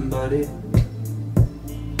blind somebody.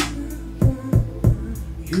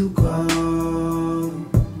 You go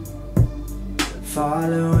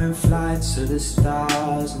following flights to the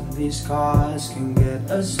stars, and these cars can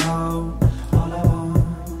get us home. All I want,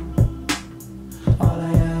 all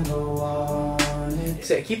I ever wanted.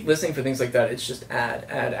 See, I keep listening for things like that. It's just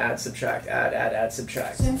add, subtract, add,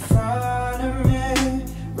 subtract. In front of me,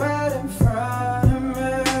 right in front of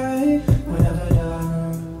me. We're never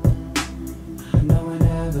done, no, we're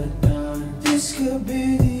never done. This could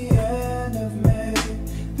be the end of me,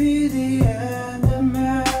 be the end of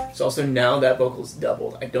me. So also now that vocal's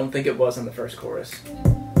doubled. I don't think it was in the first chorus.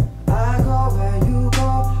 I go where you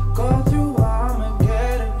go through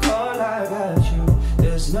Armageddon, call I got you.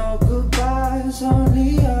 There's no goodbyes,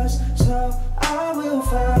 only us, so I will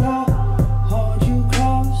follow. Hold you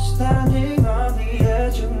close, standing on the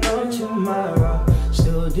edge of no tomorrow.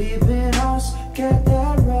 Still deep in us, get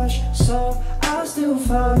that rush, so I still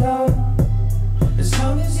follow. As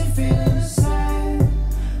long as you're feeling the same,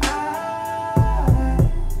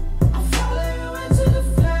 I'll follow you into the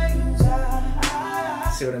flames.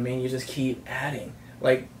 See what I mean? You just keep adding.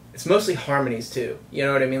 Like, it's mostly harmonies too. You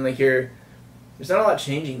know what I mean? Like, there's not a lot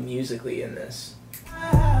changing musically in this.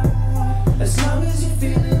 As long as you're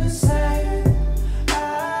feeling the same,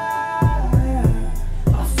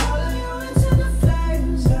 I'll follow you into the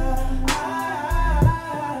flames.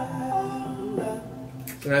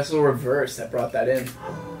 It's a nice little reverse that brought that in.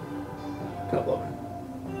 A couple of them.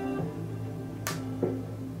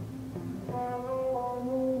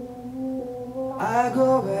 I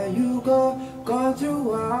go where you go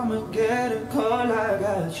through Armageddon, call I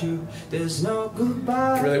got you. There's no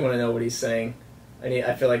goodbye. I really want to know what he's saying.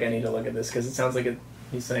 I feel like I need to look at this because it sounds like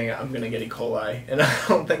he's saying I'm gonna get E. coli, and I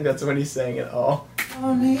don't think that's what he's saying at all.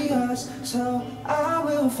 Only us, so I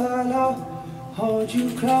will follow. Hold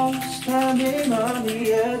you close, standing on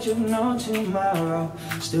the edge of no tomorrow.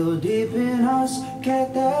 Still deep in us,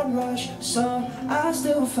 get that rush, so I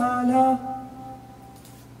still follow.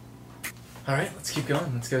 All right, let's keep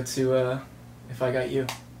going. Let's go to If I Got You.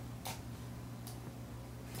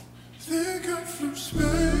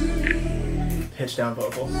 Pitch down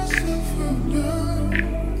vocal.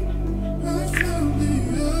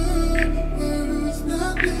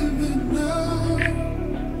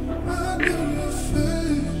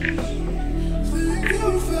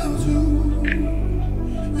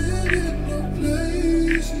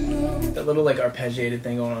 That little like arpeggiated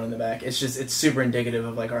thing going on in the back. It's super indicative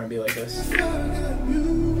of like R&B like this.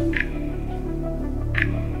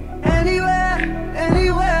 Anywhere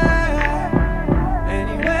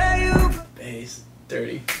you Bass,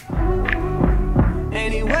 dirty.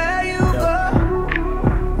 Anywhere you go,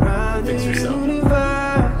 round the Fix yourself.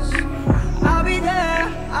 universe, I'll be there,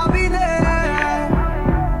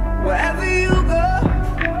 wherever you go.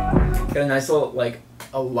 Got a nice little like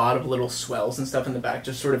a lot of little swells and stuff in the back,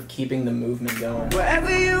 just sort of keeping the movement going. Wherever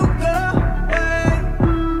you go,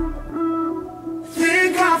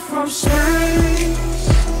 think out from space,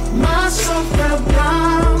 myself fell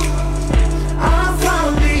down, I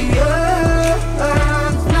found the earth,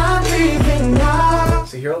 not leaving now.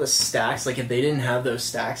 So hear all the stacks, like if they didn't have those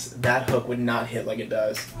stacks, that hook would not hit like it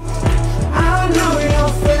does. I know your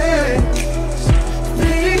face,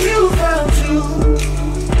 think you fell too,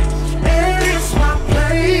 and it's my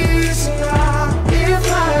place now.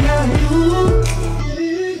 If I got you,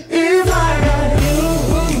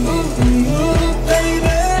 baby.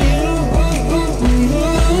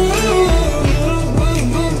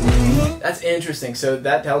 That's interesting. So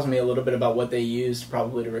that tells me a little bit about what they used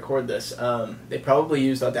probably to record this. They probably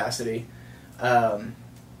used Audacity,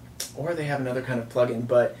 or they have another kind of plugin,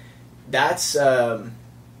 but that's in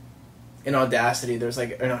Audacity. There's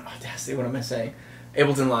like, or not Audacity, what am I saying?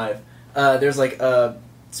 Ableton Live. There's like a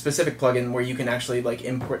specific plugin where you can actually like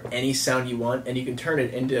import any sound you want, and you can turn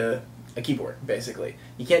it into a keyboard, basically.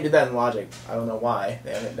 You can't do that in Logic. I don't know why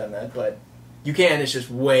they haven't done that, but you can. It's just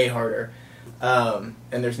way harder. And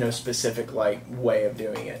there's no specific like way of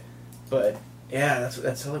doing it. But yeah,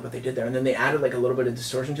 that's totally what they did there. And then they added like a little bit of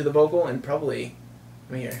distortion to the vocal, and probably,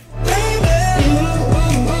 let me hear.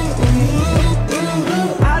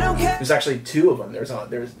 There's actually two of them.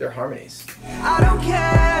 They're harmonies. I don't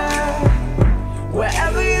care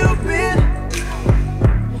wherever you've been,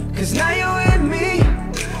 'cause now you're with me,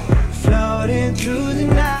 floating through the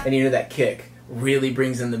night. And you know that kick really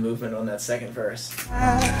brings in the movement on that second verse.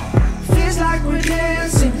 It's like we're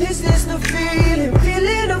dancing. Is this the feeling?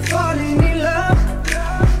 Feeling of falling in love?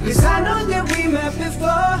 Yes, I know that we met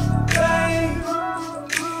before, babe.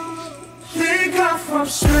 Think I'm from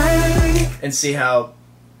Spain. And see how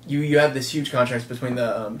you have this huge contrast between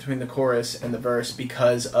the chorus and the verse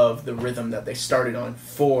because of the rhythm that they started on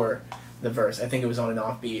for the verse. I think it was on an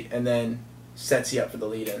offbeat, and then sets you up for the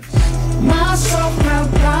lead-in. My soul fell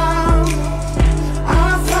down.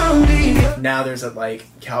 I found it. Now there's a like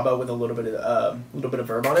cowbell with a little bit of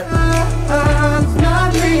verb on it, I'm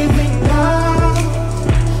not leaving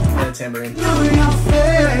now. and a tambourine. Know your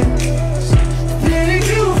face. Think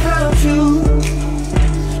you fell too.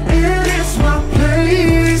 It is my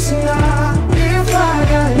place now. If I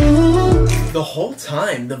got you. The whole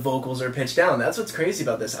time the vocals are pitched down. That's what's crazy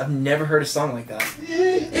about this. I've never heard a song like that.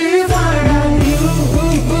 If I got you,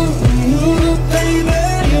 baby,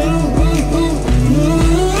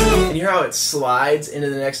 And you hear how it slides into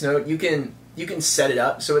the next note. You can set it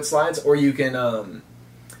up so it slides, or you can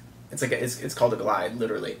it's called a glide,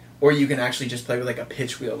 literally. Or you can actually just play with like a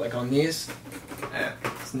pitch wheel, like on these.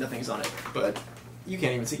 Nothing's on it, but you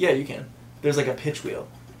can't even see. Yeah, you can. There's like a pitch wheel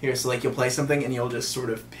here, so like you'll play something and you'll just sort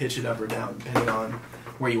of pitch it up or down depending on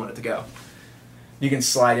where you want it to go. You can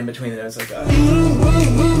slide in between the notes like that.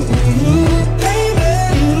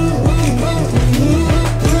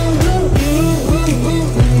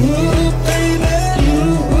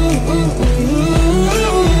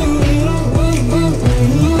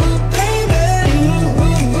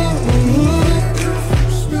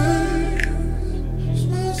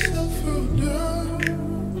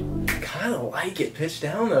 Kind of like it pitched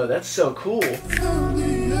down though. That's so cool.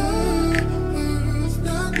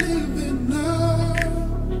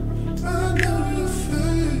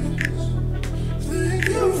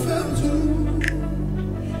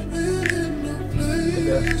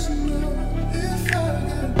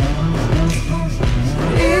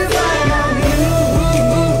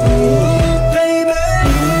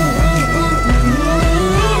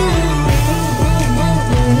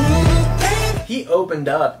 He opened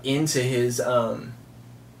up into his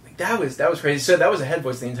like that was crazy. So that was a head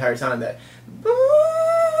voice the entire time. That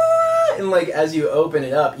and like as you open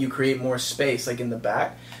it up, you create more space like in the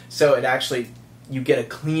back. So it actually you get a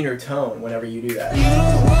cleaner tone whenever you do that.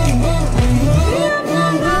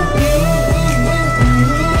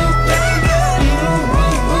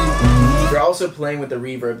 They're also playing with the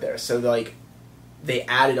reverb there, so like they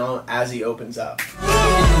add it on as he opens up.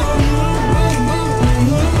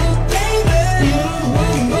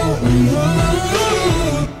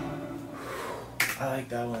 I like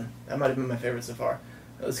that one. That might have been my favorite so far.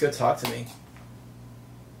 Let's go Talk to Me.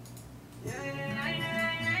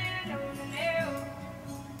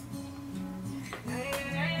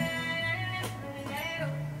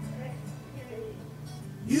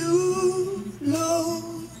 You look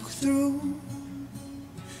through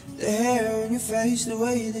the hair on your face, the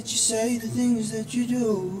way that you say the things that you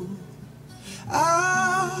do.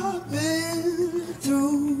 I've been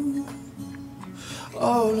through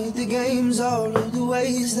all of the games, all of the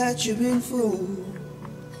ways that you've been fooled.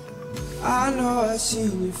 I know I've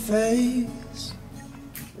seen your face.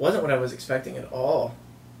 Wasn't what I was expecting at all.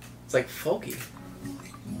 It's like folky.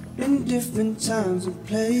 In different times and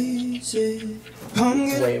places. Come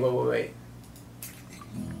get Wait.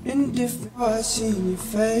 in different. I've seen your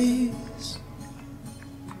face.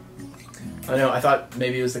 I know, I thought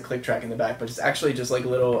maybe it was the click track in the back, but it's actually just like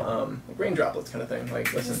little like rain droplets kind of thing.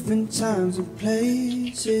 Like, listen. Different times and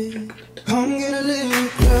places. Come get a little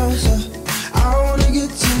closer. I wanna get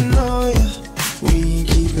to know you. We ain't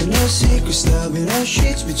keeping no secrets, stabbing our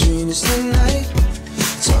sheets between us tonight.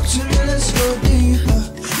 Talk to me, let's go deeper.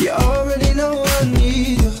 You already know I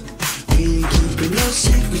need you. We ain't keeping no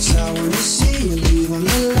secrets. I wanna see you leave on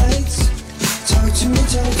the lights. Talk to me.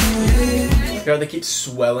 You know, they keep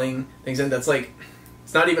swelling things in. That's like,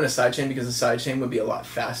 it's not even a sidechain because a sidechain would be a lot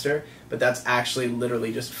faster, but that's actually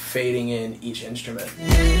literally just fading in each instrument.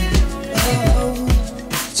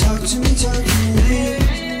 Talk to me, talk to me.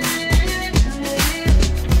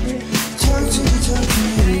 Talk to me, talk to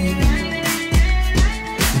me.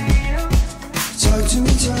 Talk to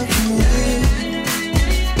me, talk to me.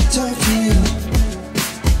 Talk to me.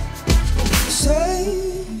 Say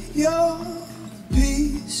your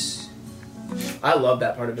piece. I love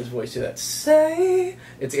that part of his voice too. That say,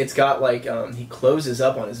 it's got like he closes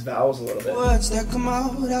up on his vowels a little bit. Words that come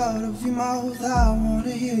out of your mouth, I wanna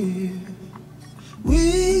hear you.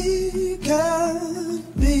 We can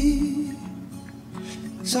be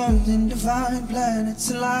something divine, planets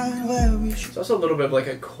align where we should. It's also a little bit of like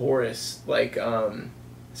a chorus, like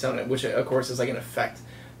sound, which a chorus is like an effect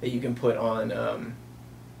that you can put on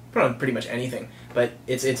put on pretty much anything, but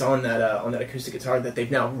it's on that acoustic guitar that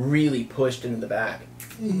they've now really pushed into the back.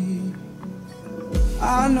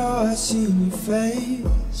 I know I've seen your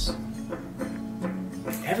face.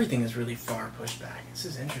 Everything is really far pushed back. This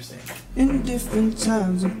is interesting. In different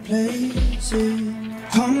times and places.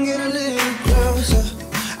 Come get a little closer.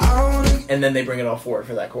 I wanna And then they bring it all forward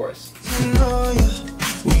for that chorus. know ya.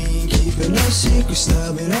 We ain't keeping no secrets,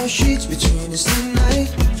 stabbing no sheets between us tonight.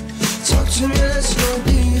 Talk to me, let's go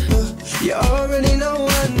deeper. You already know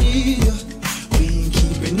I need ya. We ain't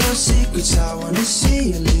keeping no secrets. I wanna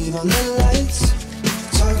see you leave on the lights.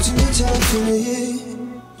 Talk to me,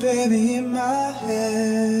 baby, in my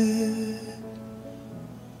head.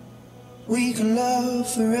 We can love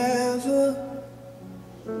forever.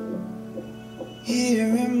 Here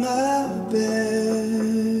in my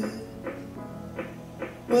bed,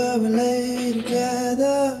 where we lay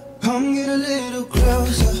together. Come get a little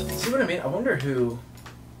closer. See what I mean? I wonder if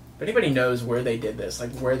anybody knows where they did this,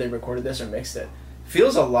 like where they recorded this or mixed it.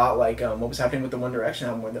 Feels a lot like what was happening with the One Direction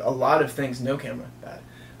album, where a lot of things, no camera, bad,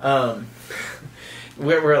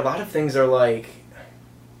 where a lot of things are like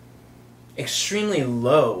extremely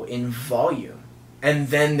low in volume, and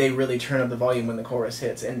then they really turn up the volume when the chorus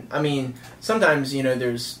hits. And I mean, sometimes, you know,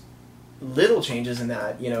 there's little changes in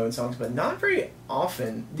that, you know, in songs, but not very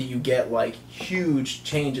often do you get like huge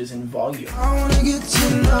changes in volume. I wanna get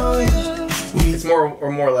to know you. It's more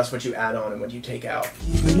or less what you add on and what you take out.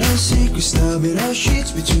 Keeping no secrets, stabbing no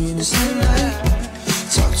sheets between us tonight.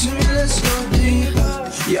 Talk to me, let's go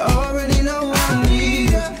deeper. You already know I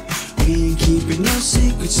need ya. We ain't keeping no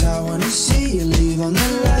secrets. I wanna see you leave on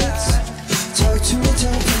the lights. Talk to me,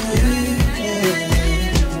 yeah.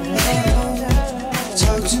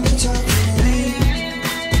 Talk to me, Talk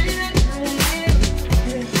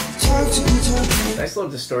to me. Nice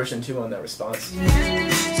little distortion too on that response. Talk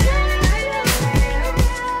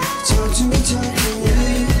to me, Talk to me.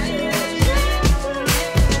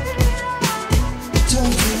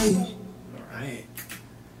 Alright.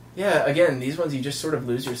 Yeah, again, these ones you just sort of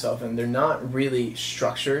lose yourself in. They're not really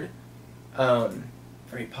structured.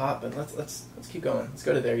 Very pop, but let's keep going. Let's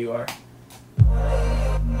go to There You Are.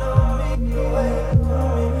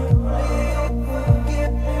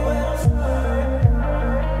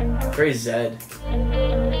 Very Zed.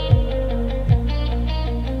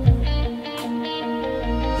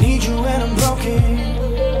 Need you when I'm broken,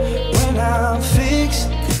 when I'm fixed.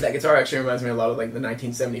 That guitar actually reminds me a lot of like the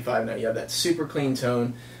 1975. Now you have that super clean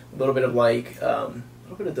tone, a little bit of like a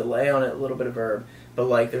little bit of delay on it, a little bit of verb, but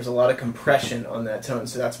like there's a lot of compression on that tone,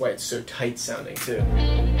 so that's why it's so tight sounding too.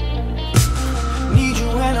 Need you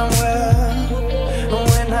when I'm well,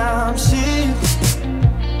 when I'm sick.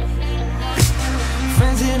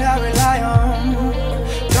 Friends that I rely on.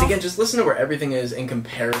 And again, just listen to where everything is in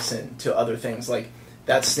comparison to other things. Like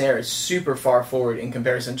that snare is super far forward in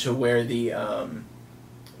comparison to where the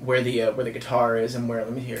guitar is and where,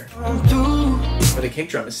 let me hear, where the kick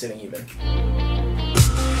drum is sitting even.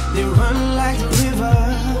 They run like the river,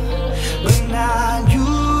 but not you.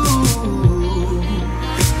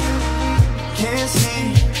 Can't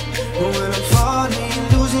see when I'm falling,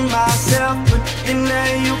 losing myself, but then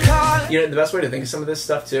there you call it. You know, the best way to think of some of this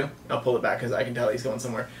stuff too, I'll pull it back because I can tell he's going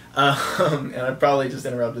somewhere, and I probably just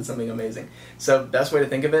interrupted something amazing. So the best way to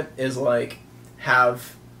think of it is like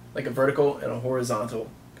have like a vertical and a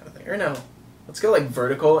horizontal kind of thing. Or no, let's go like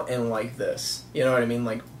vertical and like this. You know what I mean?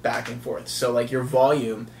 Like back and forth. So like your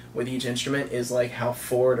volume with each instrument is like how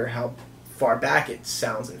forward or how far back it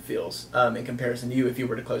sounds and feels in comparison to you if you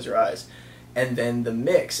were to close your eyes. And then the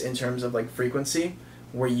mix in terms of like frequency,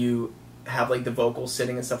 where you have like the vocals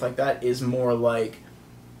sitting and stuff like that, is more like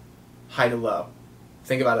high to low.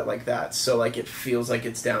 Think about it like that. So like it feels like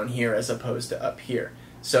it's down here as opposed to up here.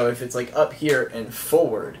 So if it's like up here and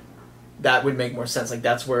forward, that would make more sense. Like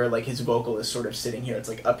that's where like his vocal is sort of sitting here. It's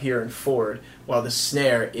like up here and forward, while the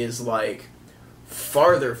snare is like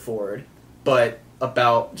farther forward, but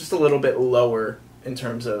about just a little bit lower in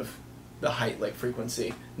terms of the height, like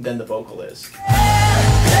frequency, than the vocal is.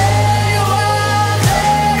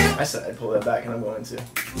 I said I'd pull that back, and I'm going to.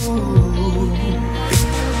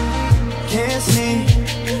 Can't see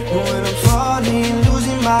when I'm falling,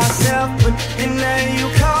 losing myself, but then there you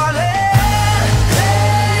call it.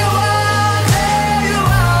 There you are,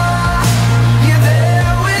 you're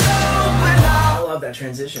there with open arms. I love that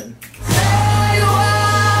transition. There you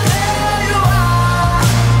are,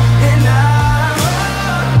 and I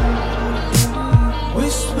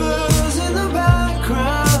whispers in the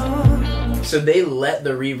background. So they let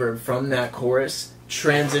the reverb from that chorus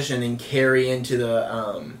transition and carry into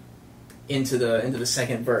the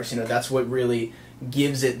second verse. You know, that's what really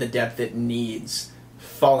gives it the depth it needs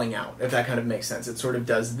falling out, if that kind of makes sense. It sort of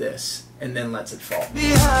does this and then lets it fall.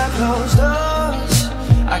 Behind closed doors,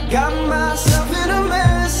 I got myself in a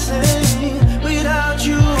mess. Without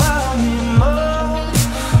you, I'm in more.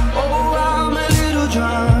 Oh, I'm a little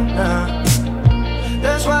drunk now.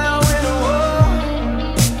 That's why I went to war.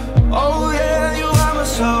 Oh yeah, you are my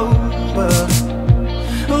sober.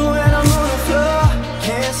 When I'm on the floor,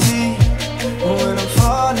 can't see. When I'm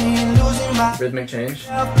falling, losing my Rhythmic change.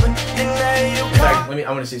 in there you Back,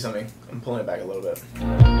 I want to see something. I'm pulling it back a little bit.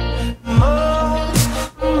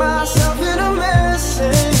 myself in a mess.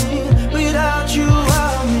 Without you,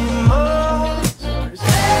 I'm in more.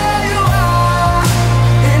 There you are,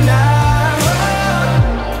 and I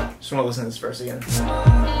Just want to listen to this verse again.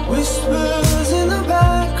 whispers in the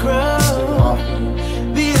background.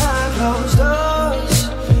 Behind closed doors,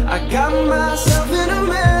 I got myself in a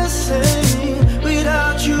mess.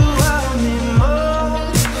 Without you, I'm in more.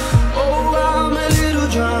 Oh, I'm a little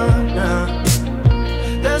drunk now.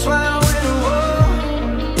 That's why I went to war.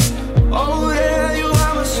 Oh yeah, you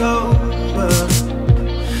are my sober.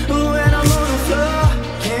 When I'm on the floor,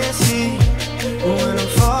 can't see. When I'm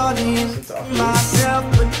falling, myself,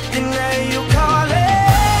 but then there you call it.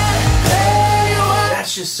 There you are.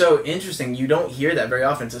 That's just so interesting. You don't hear that very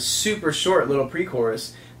often. It's a super short little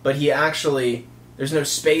pre-chorus, but he actually, there's no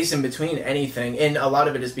space in between anything, and a lot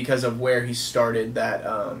of it is because of where he started that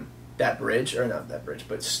that bridge, or not that bridge,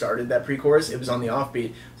 but started that pre-chorus. It was on the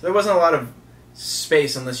offbeat, so there wasn't a lot of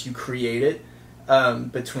space unless you create it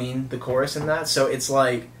between the chorus and that. So it's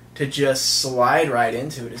like to just slide right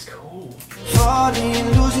into it is cool. Falling,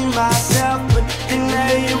 losing myself, but then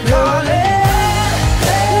there you call it.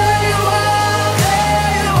 There you are,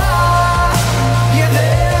 there you are. You're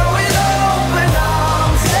there with open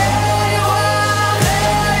arms. There you are,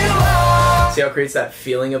 there you are. See how it creates that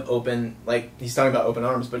feeling of open, like he's talking about open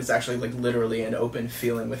arms, but it's actually like literally an open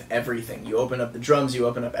feeling with everything. You open up the drums, you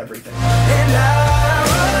open up everything. And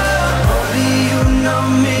only you know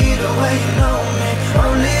me the way you know me.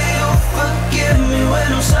 Only you forgive me when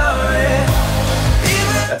I'm sorry.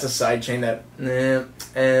 That's a side chain that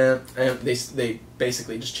they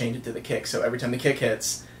basically just change it to the kick. So every time the kick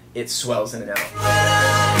hits, it swells in and out. When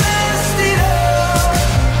I messed it up,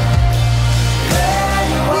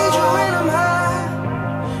 need you when I'm high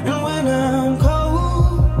and when I'm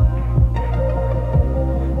cold.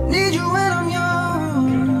 Need you when I'm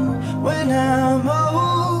young, when I'm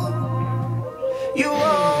old. You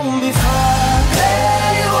won't be far.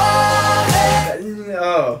 There you are, there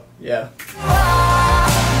Oh, yeah. you are.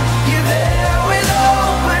 You're there with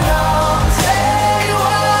open arms. There you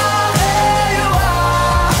are, there you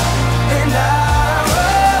are. And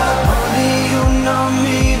only you know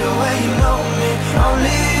me the way you know me.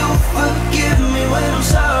 Only you forgive me when I'm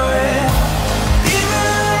sorry.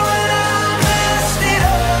 Even when I messed it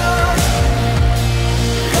up.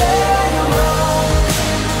 There you are.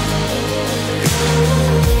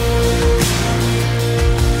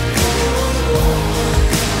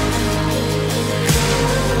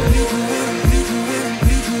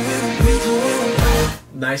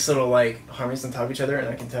 Nice little like harmonies on top of each other, and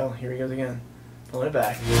I can tell. Here he goes again, pulling it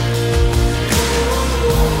back.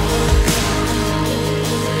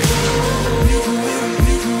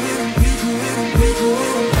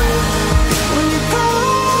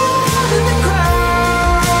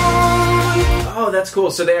 Oh, that's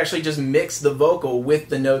cool. So they actually just mix the vocal with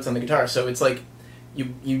the notes on the guitar. So it's like you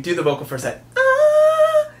do the vocal first, that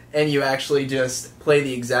and you actually just play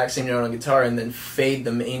the exact same note on guitar and then fade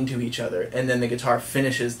them into each other, and then the guitar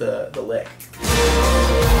finishes the lick.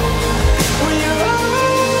 When you're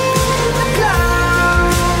on the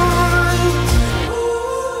clouds,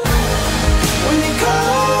 when you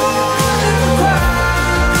call in the crowd,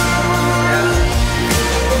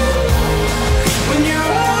 when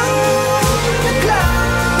you're on the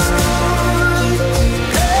clouds,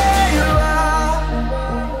 there you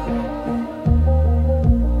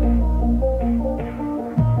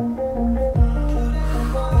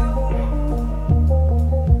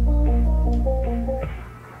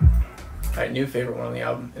Alright, new favorite one on the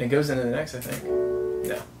album. And it goes into the next, I think.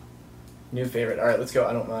 No. New favorite. Alright, let's go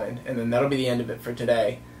I Don't Mind. And then that'll be the end of it for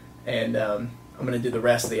today. And I'm going to do the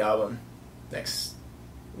rest of the album next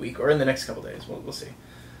week, or in the next couple days. We'll see.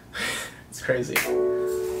 It's crazy.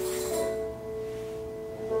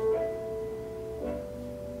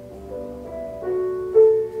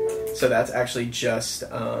 So that's actually just...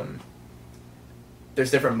 there's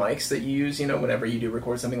different mics that you use, you know, whenever you do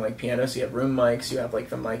record something like piano. So you have room mics, you have like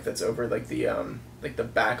the mic that's over like the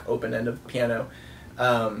back open end of the piano,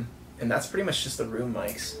 and that's pretty much just the room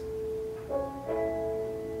mics.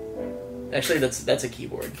 Actually, that's a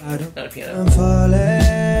keyboard, not a piano. I'm falling.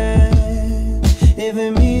 If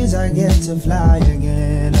it means I get to fly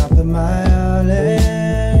again up in my alley.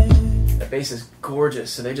 That bass is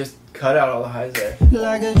gorgeous, so they just cut out all the highs there.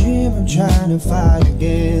 Like a dream I'm trying to fight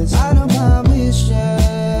against. I don't mind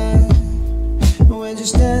wishing. We're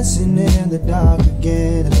just dancing in the dark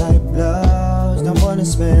again. The light blows. Don't wanna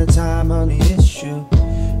spend time on the issue.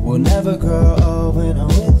 We'll never grow old when I'm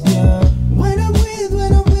with you. When I'm with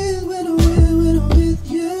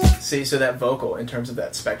you. See, so that vocal, in terms of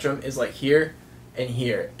that spectrum, is like here and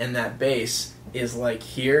here, and that bass is like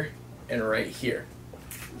here and right here.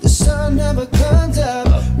 The sun never comes up.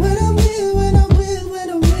 When I'm with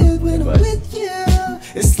you.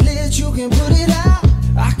 It's lit, you can put it out.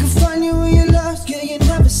 I can find you when you're lost, can you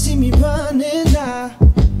never see me running now?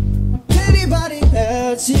 Anybody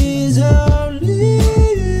else is only.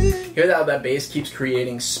 Hear how that bass keeps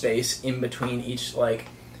creating space in between each, like,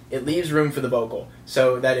 it leaves room for the vocal.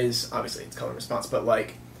 So that is, obviously, it's color and response, but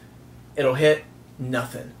like, it'll hit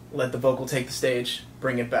nothing. Let the vocal take the stage,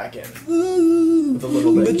 bring it back in. With a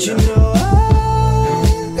little bit. But you know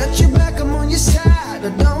I got your back, I'm on your side, I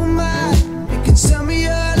don't mind. You can tell me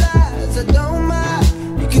your lies, I don't mind.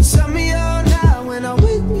 You can tell me all now when I'm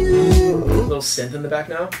with you. A little synth in the back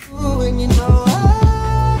now. And you know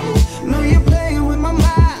I know you're playing with my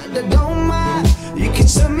mind, I don't mind. You can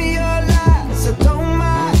tell me your lies, I don't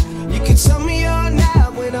mind. You can tell me all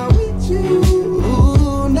now when I'm with you.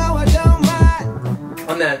 No, I don't mind.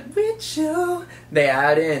 On that with you, they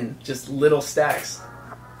add in just little stacks.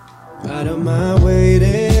 I don't mind waiting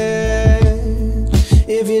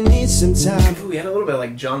if you need some time. Ooh, he had a little bit of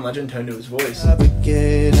like John Legend tone to his voice. Up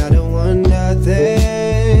again, I don't want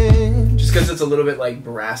nothing. Just because it's a little bit like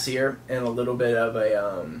brassier and a little bit of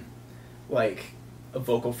a like a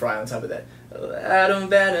vocal fry on top of that. I don't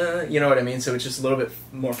better, you know what I mean? So it's just a little bit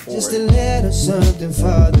more forward. Just a little something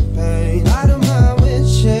for the pain. I don't mind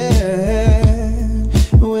wishing.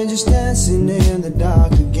 We're just dancing in the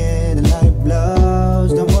dark again. The light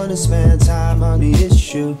blows. Don't wanna spend time on the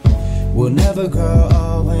issue. We'll never grow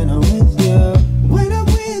old when I'm with you. When I'm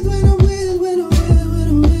with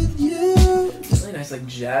you. Really nice, like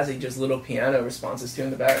jazzy, just little piano responses too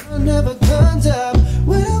in the back. I never comes up.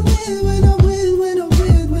 When I'm with you.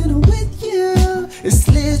 It's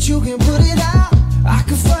lit, you can put it out. I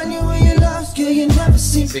can find you when you're lost, can you never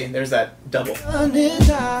see. See, there's that double.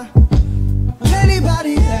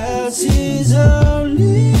 Anybody else is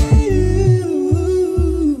only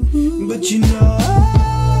you. But you know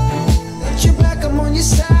I got your back, I'm on your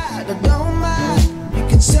side, I don't mind. You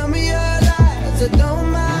can tell me your lies, I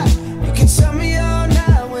don't mind. You can tell me all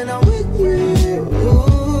now when I'm with you.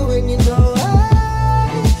 And you know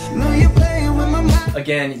I know you're playing with my mind.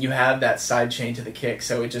 Again, you have that side chain to the kick,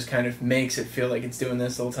 so it just kind of makes it feel like it's doing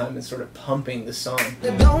this the whole time. It's sort of pumping the song. I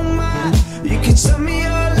don't mind. You can tell me your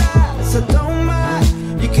lies, I don't mind.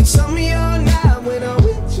 You can tell me all now when I'm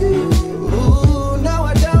with you. No,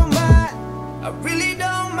 I don't mind. I really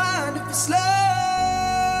don't mind if it's slow.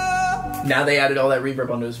 Now they added all that reverb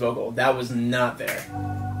onto his vocal. That was not there.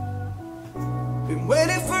 Been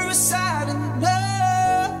waiting for a sign and no.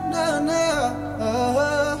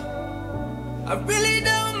 I really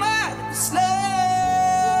don't mind if it's slow.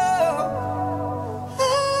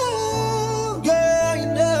 Oh, girl, you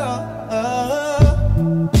know.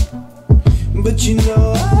 But you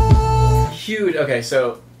know Huge. Okay,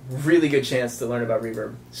 so really good chance to learn about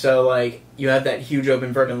reverb. So like you have that huge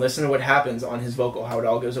open verb and listen to what happens on his vocal, how it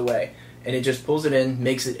all goes away, and it just pulls it in,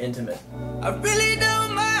 makes it intimate. I really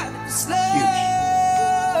don't mind if it's slow.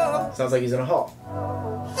 Huge. Sounds like he's in a hall.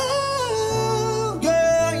 Oh,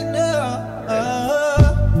 girl, you know.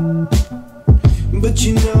 But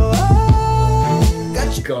you know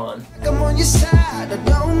got you Gone. I'm on your side, I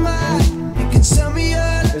don't mind. You can tell me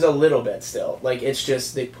There's a little bit still. Like it's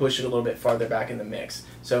just they push it a little bit farther back in the mix.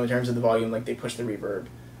 So in terms of the volume, like they push the reverb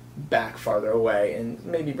back farther away and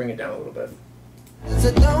maybe bring it down a little bit.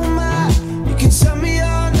 I don't mind. You can tell me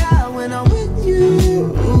all now when I'm with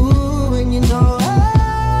you. And you know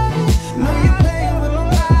you're playing with my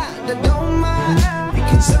mind, I don't mind. You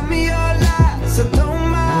can tell me all lies, I don't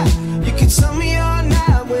mind. You can tell me all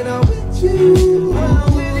now when I'm with you.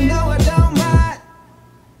 No, I don't mind.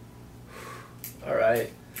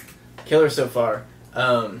 Alright. Killer so far.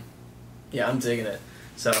 Yeah, I'm digging it.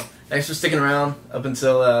 So, thanks for sticking around up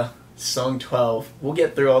until song 12. We'll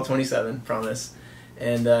get through all 27, promise.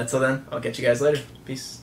 And until then, I'll catch you guys later. Peace.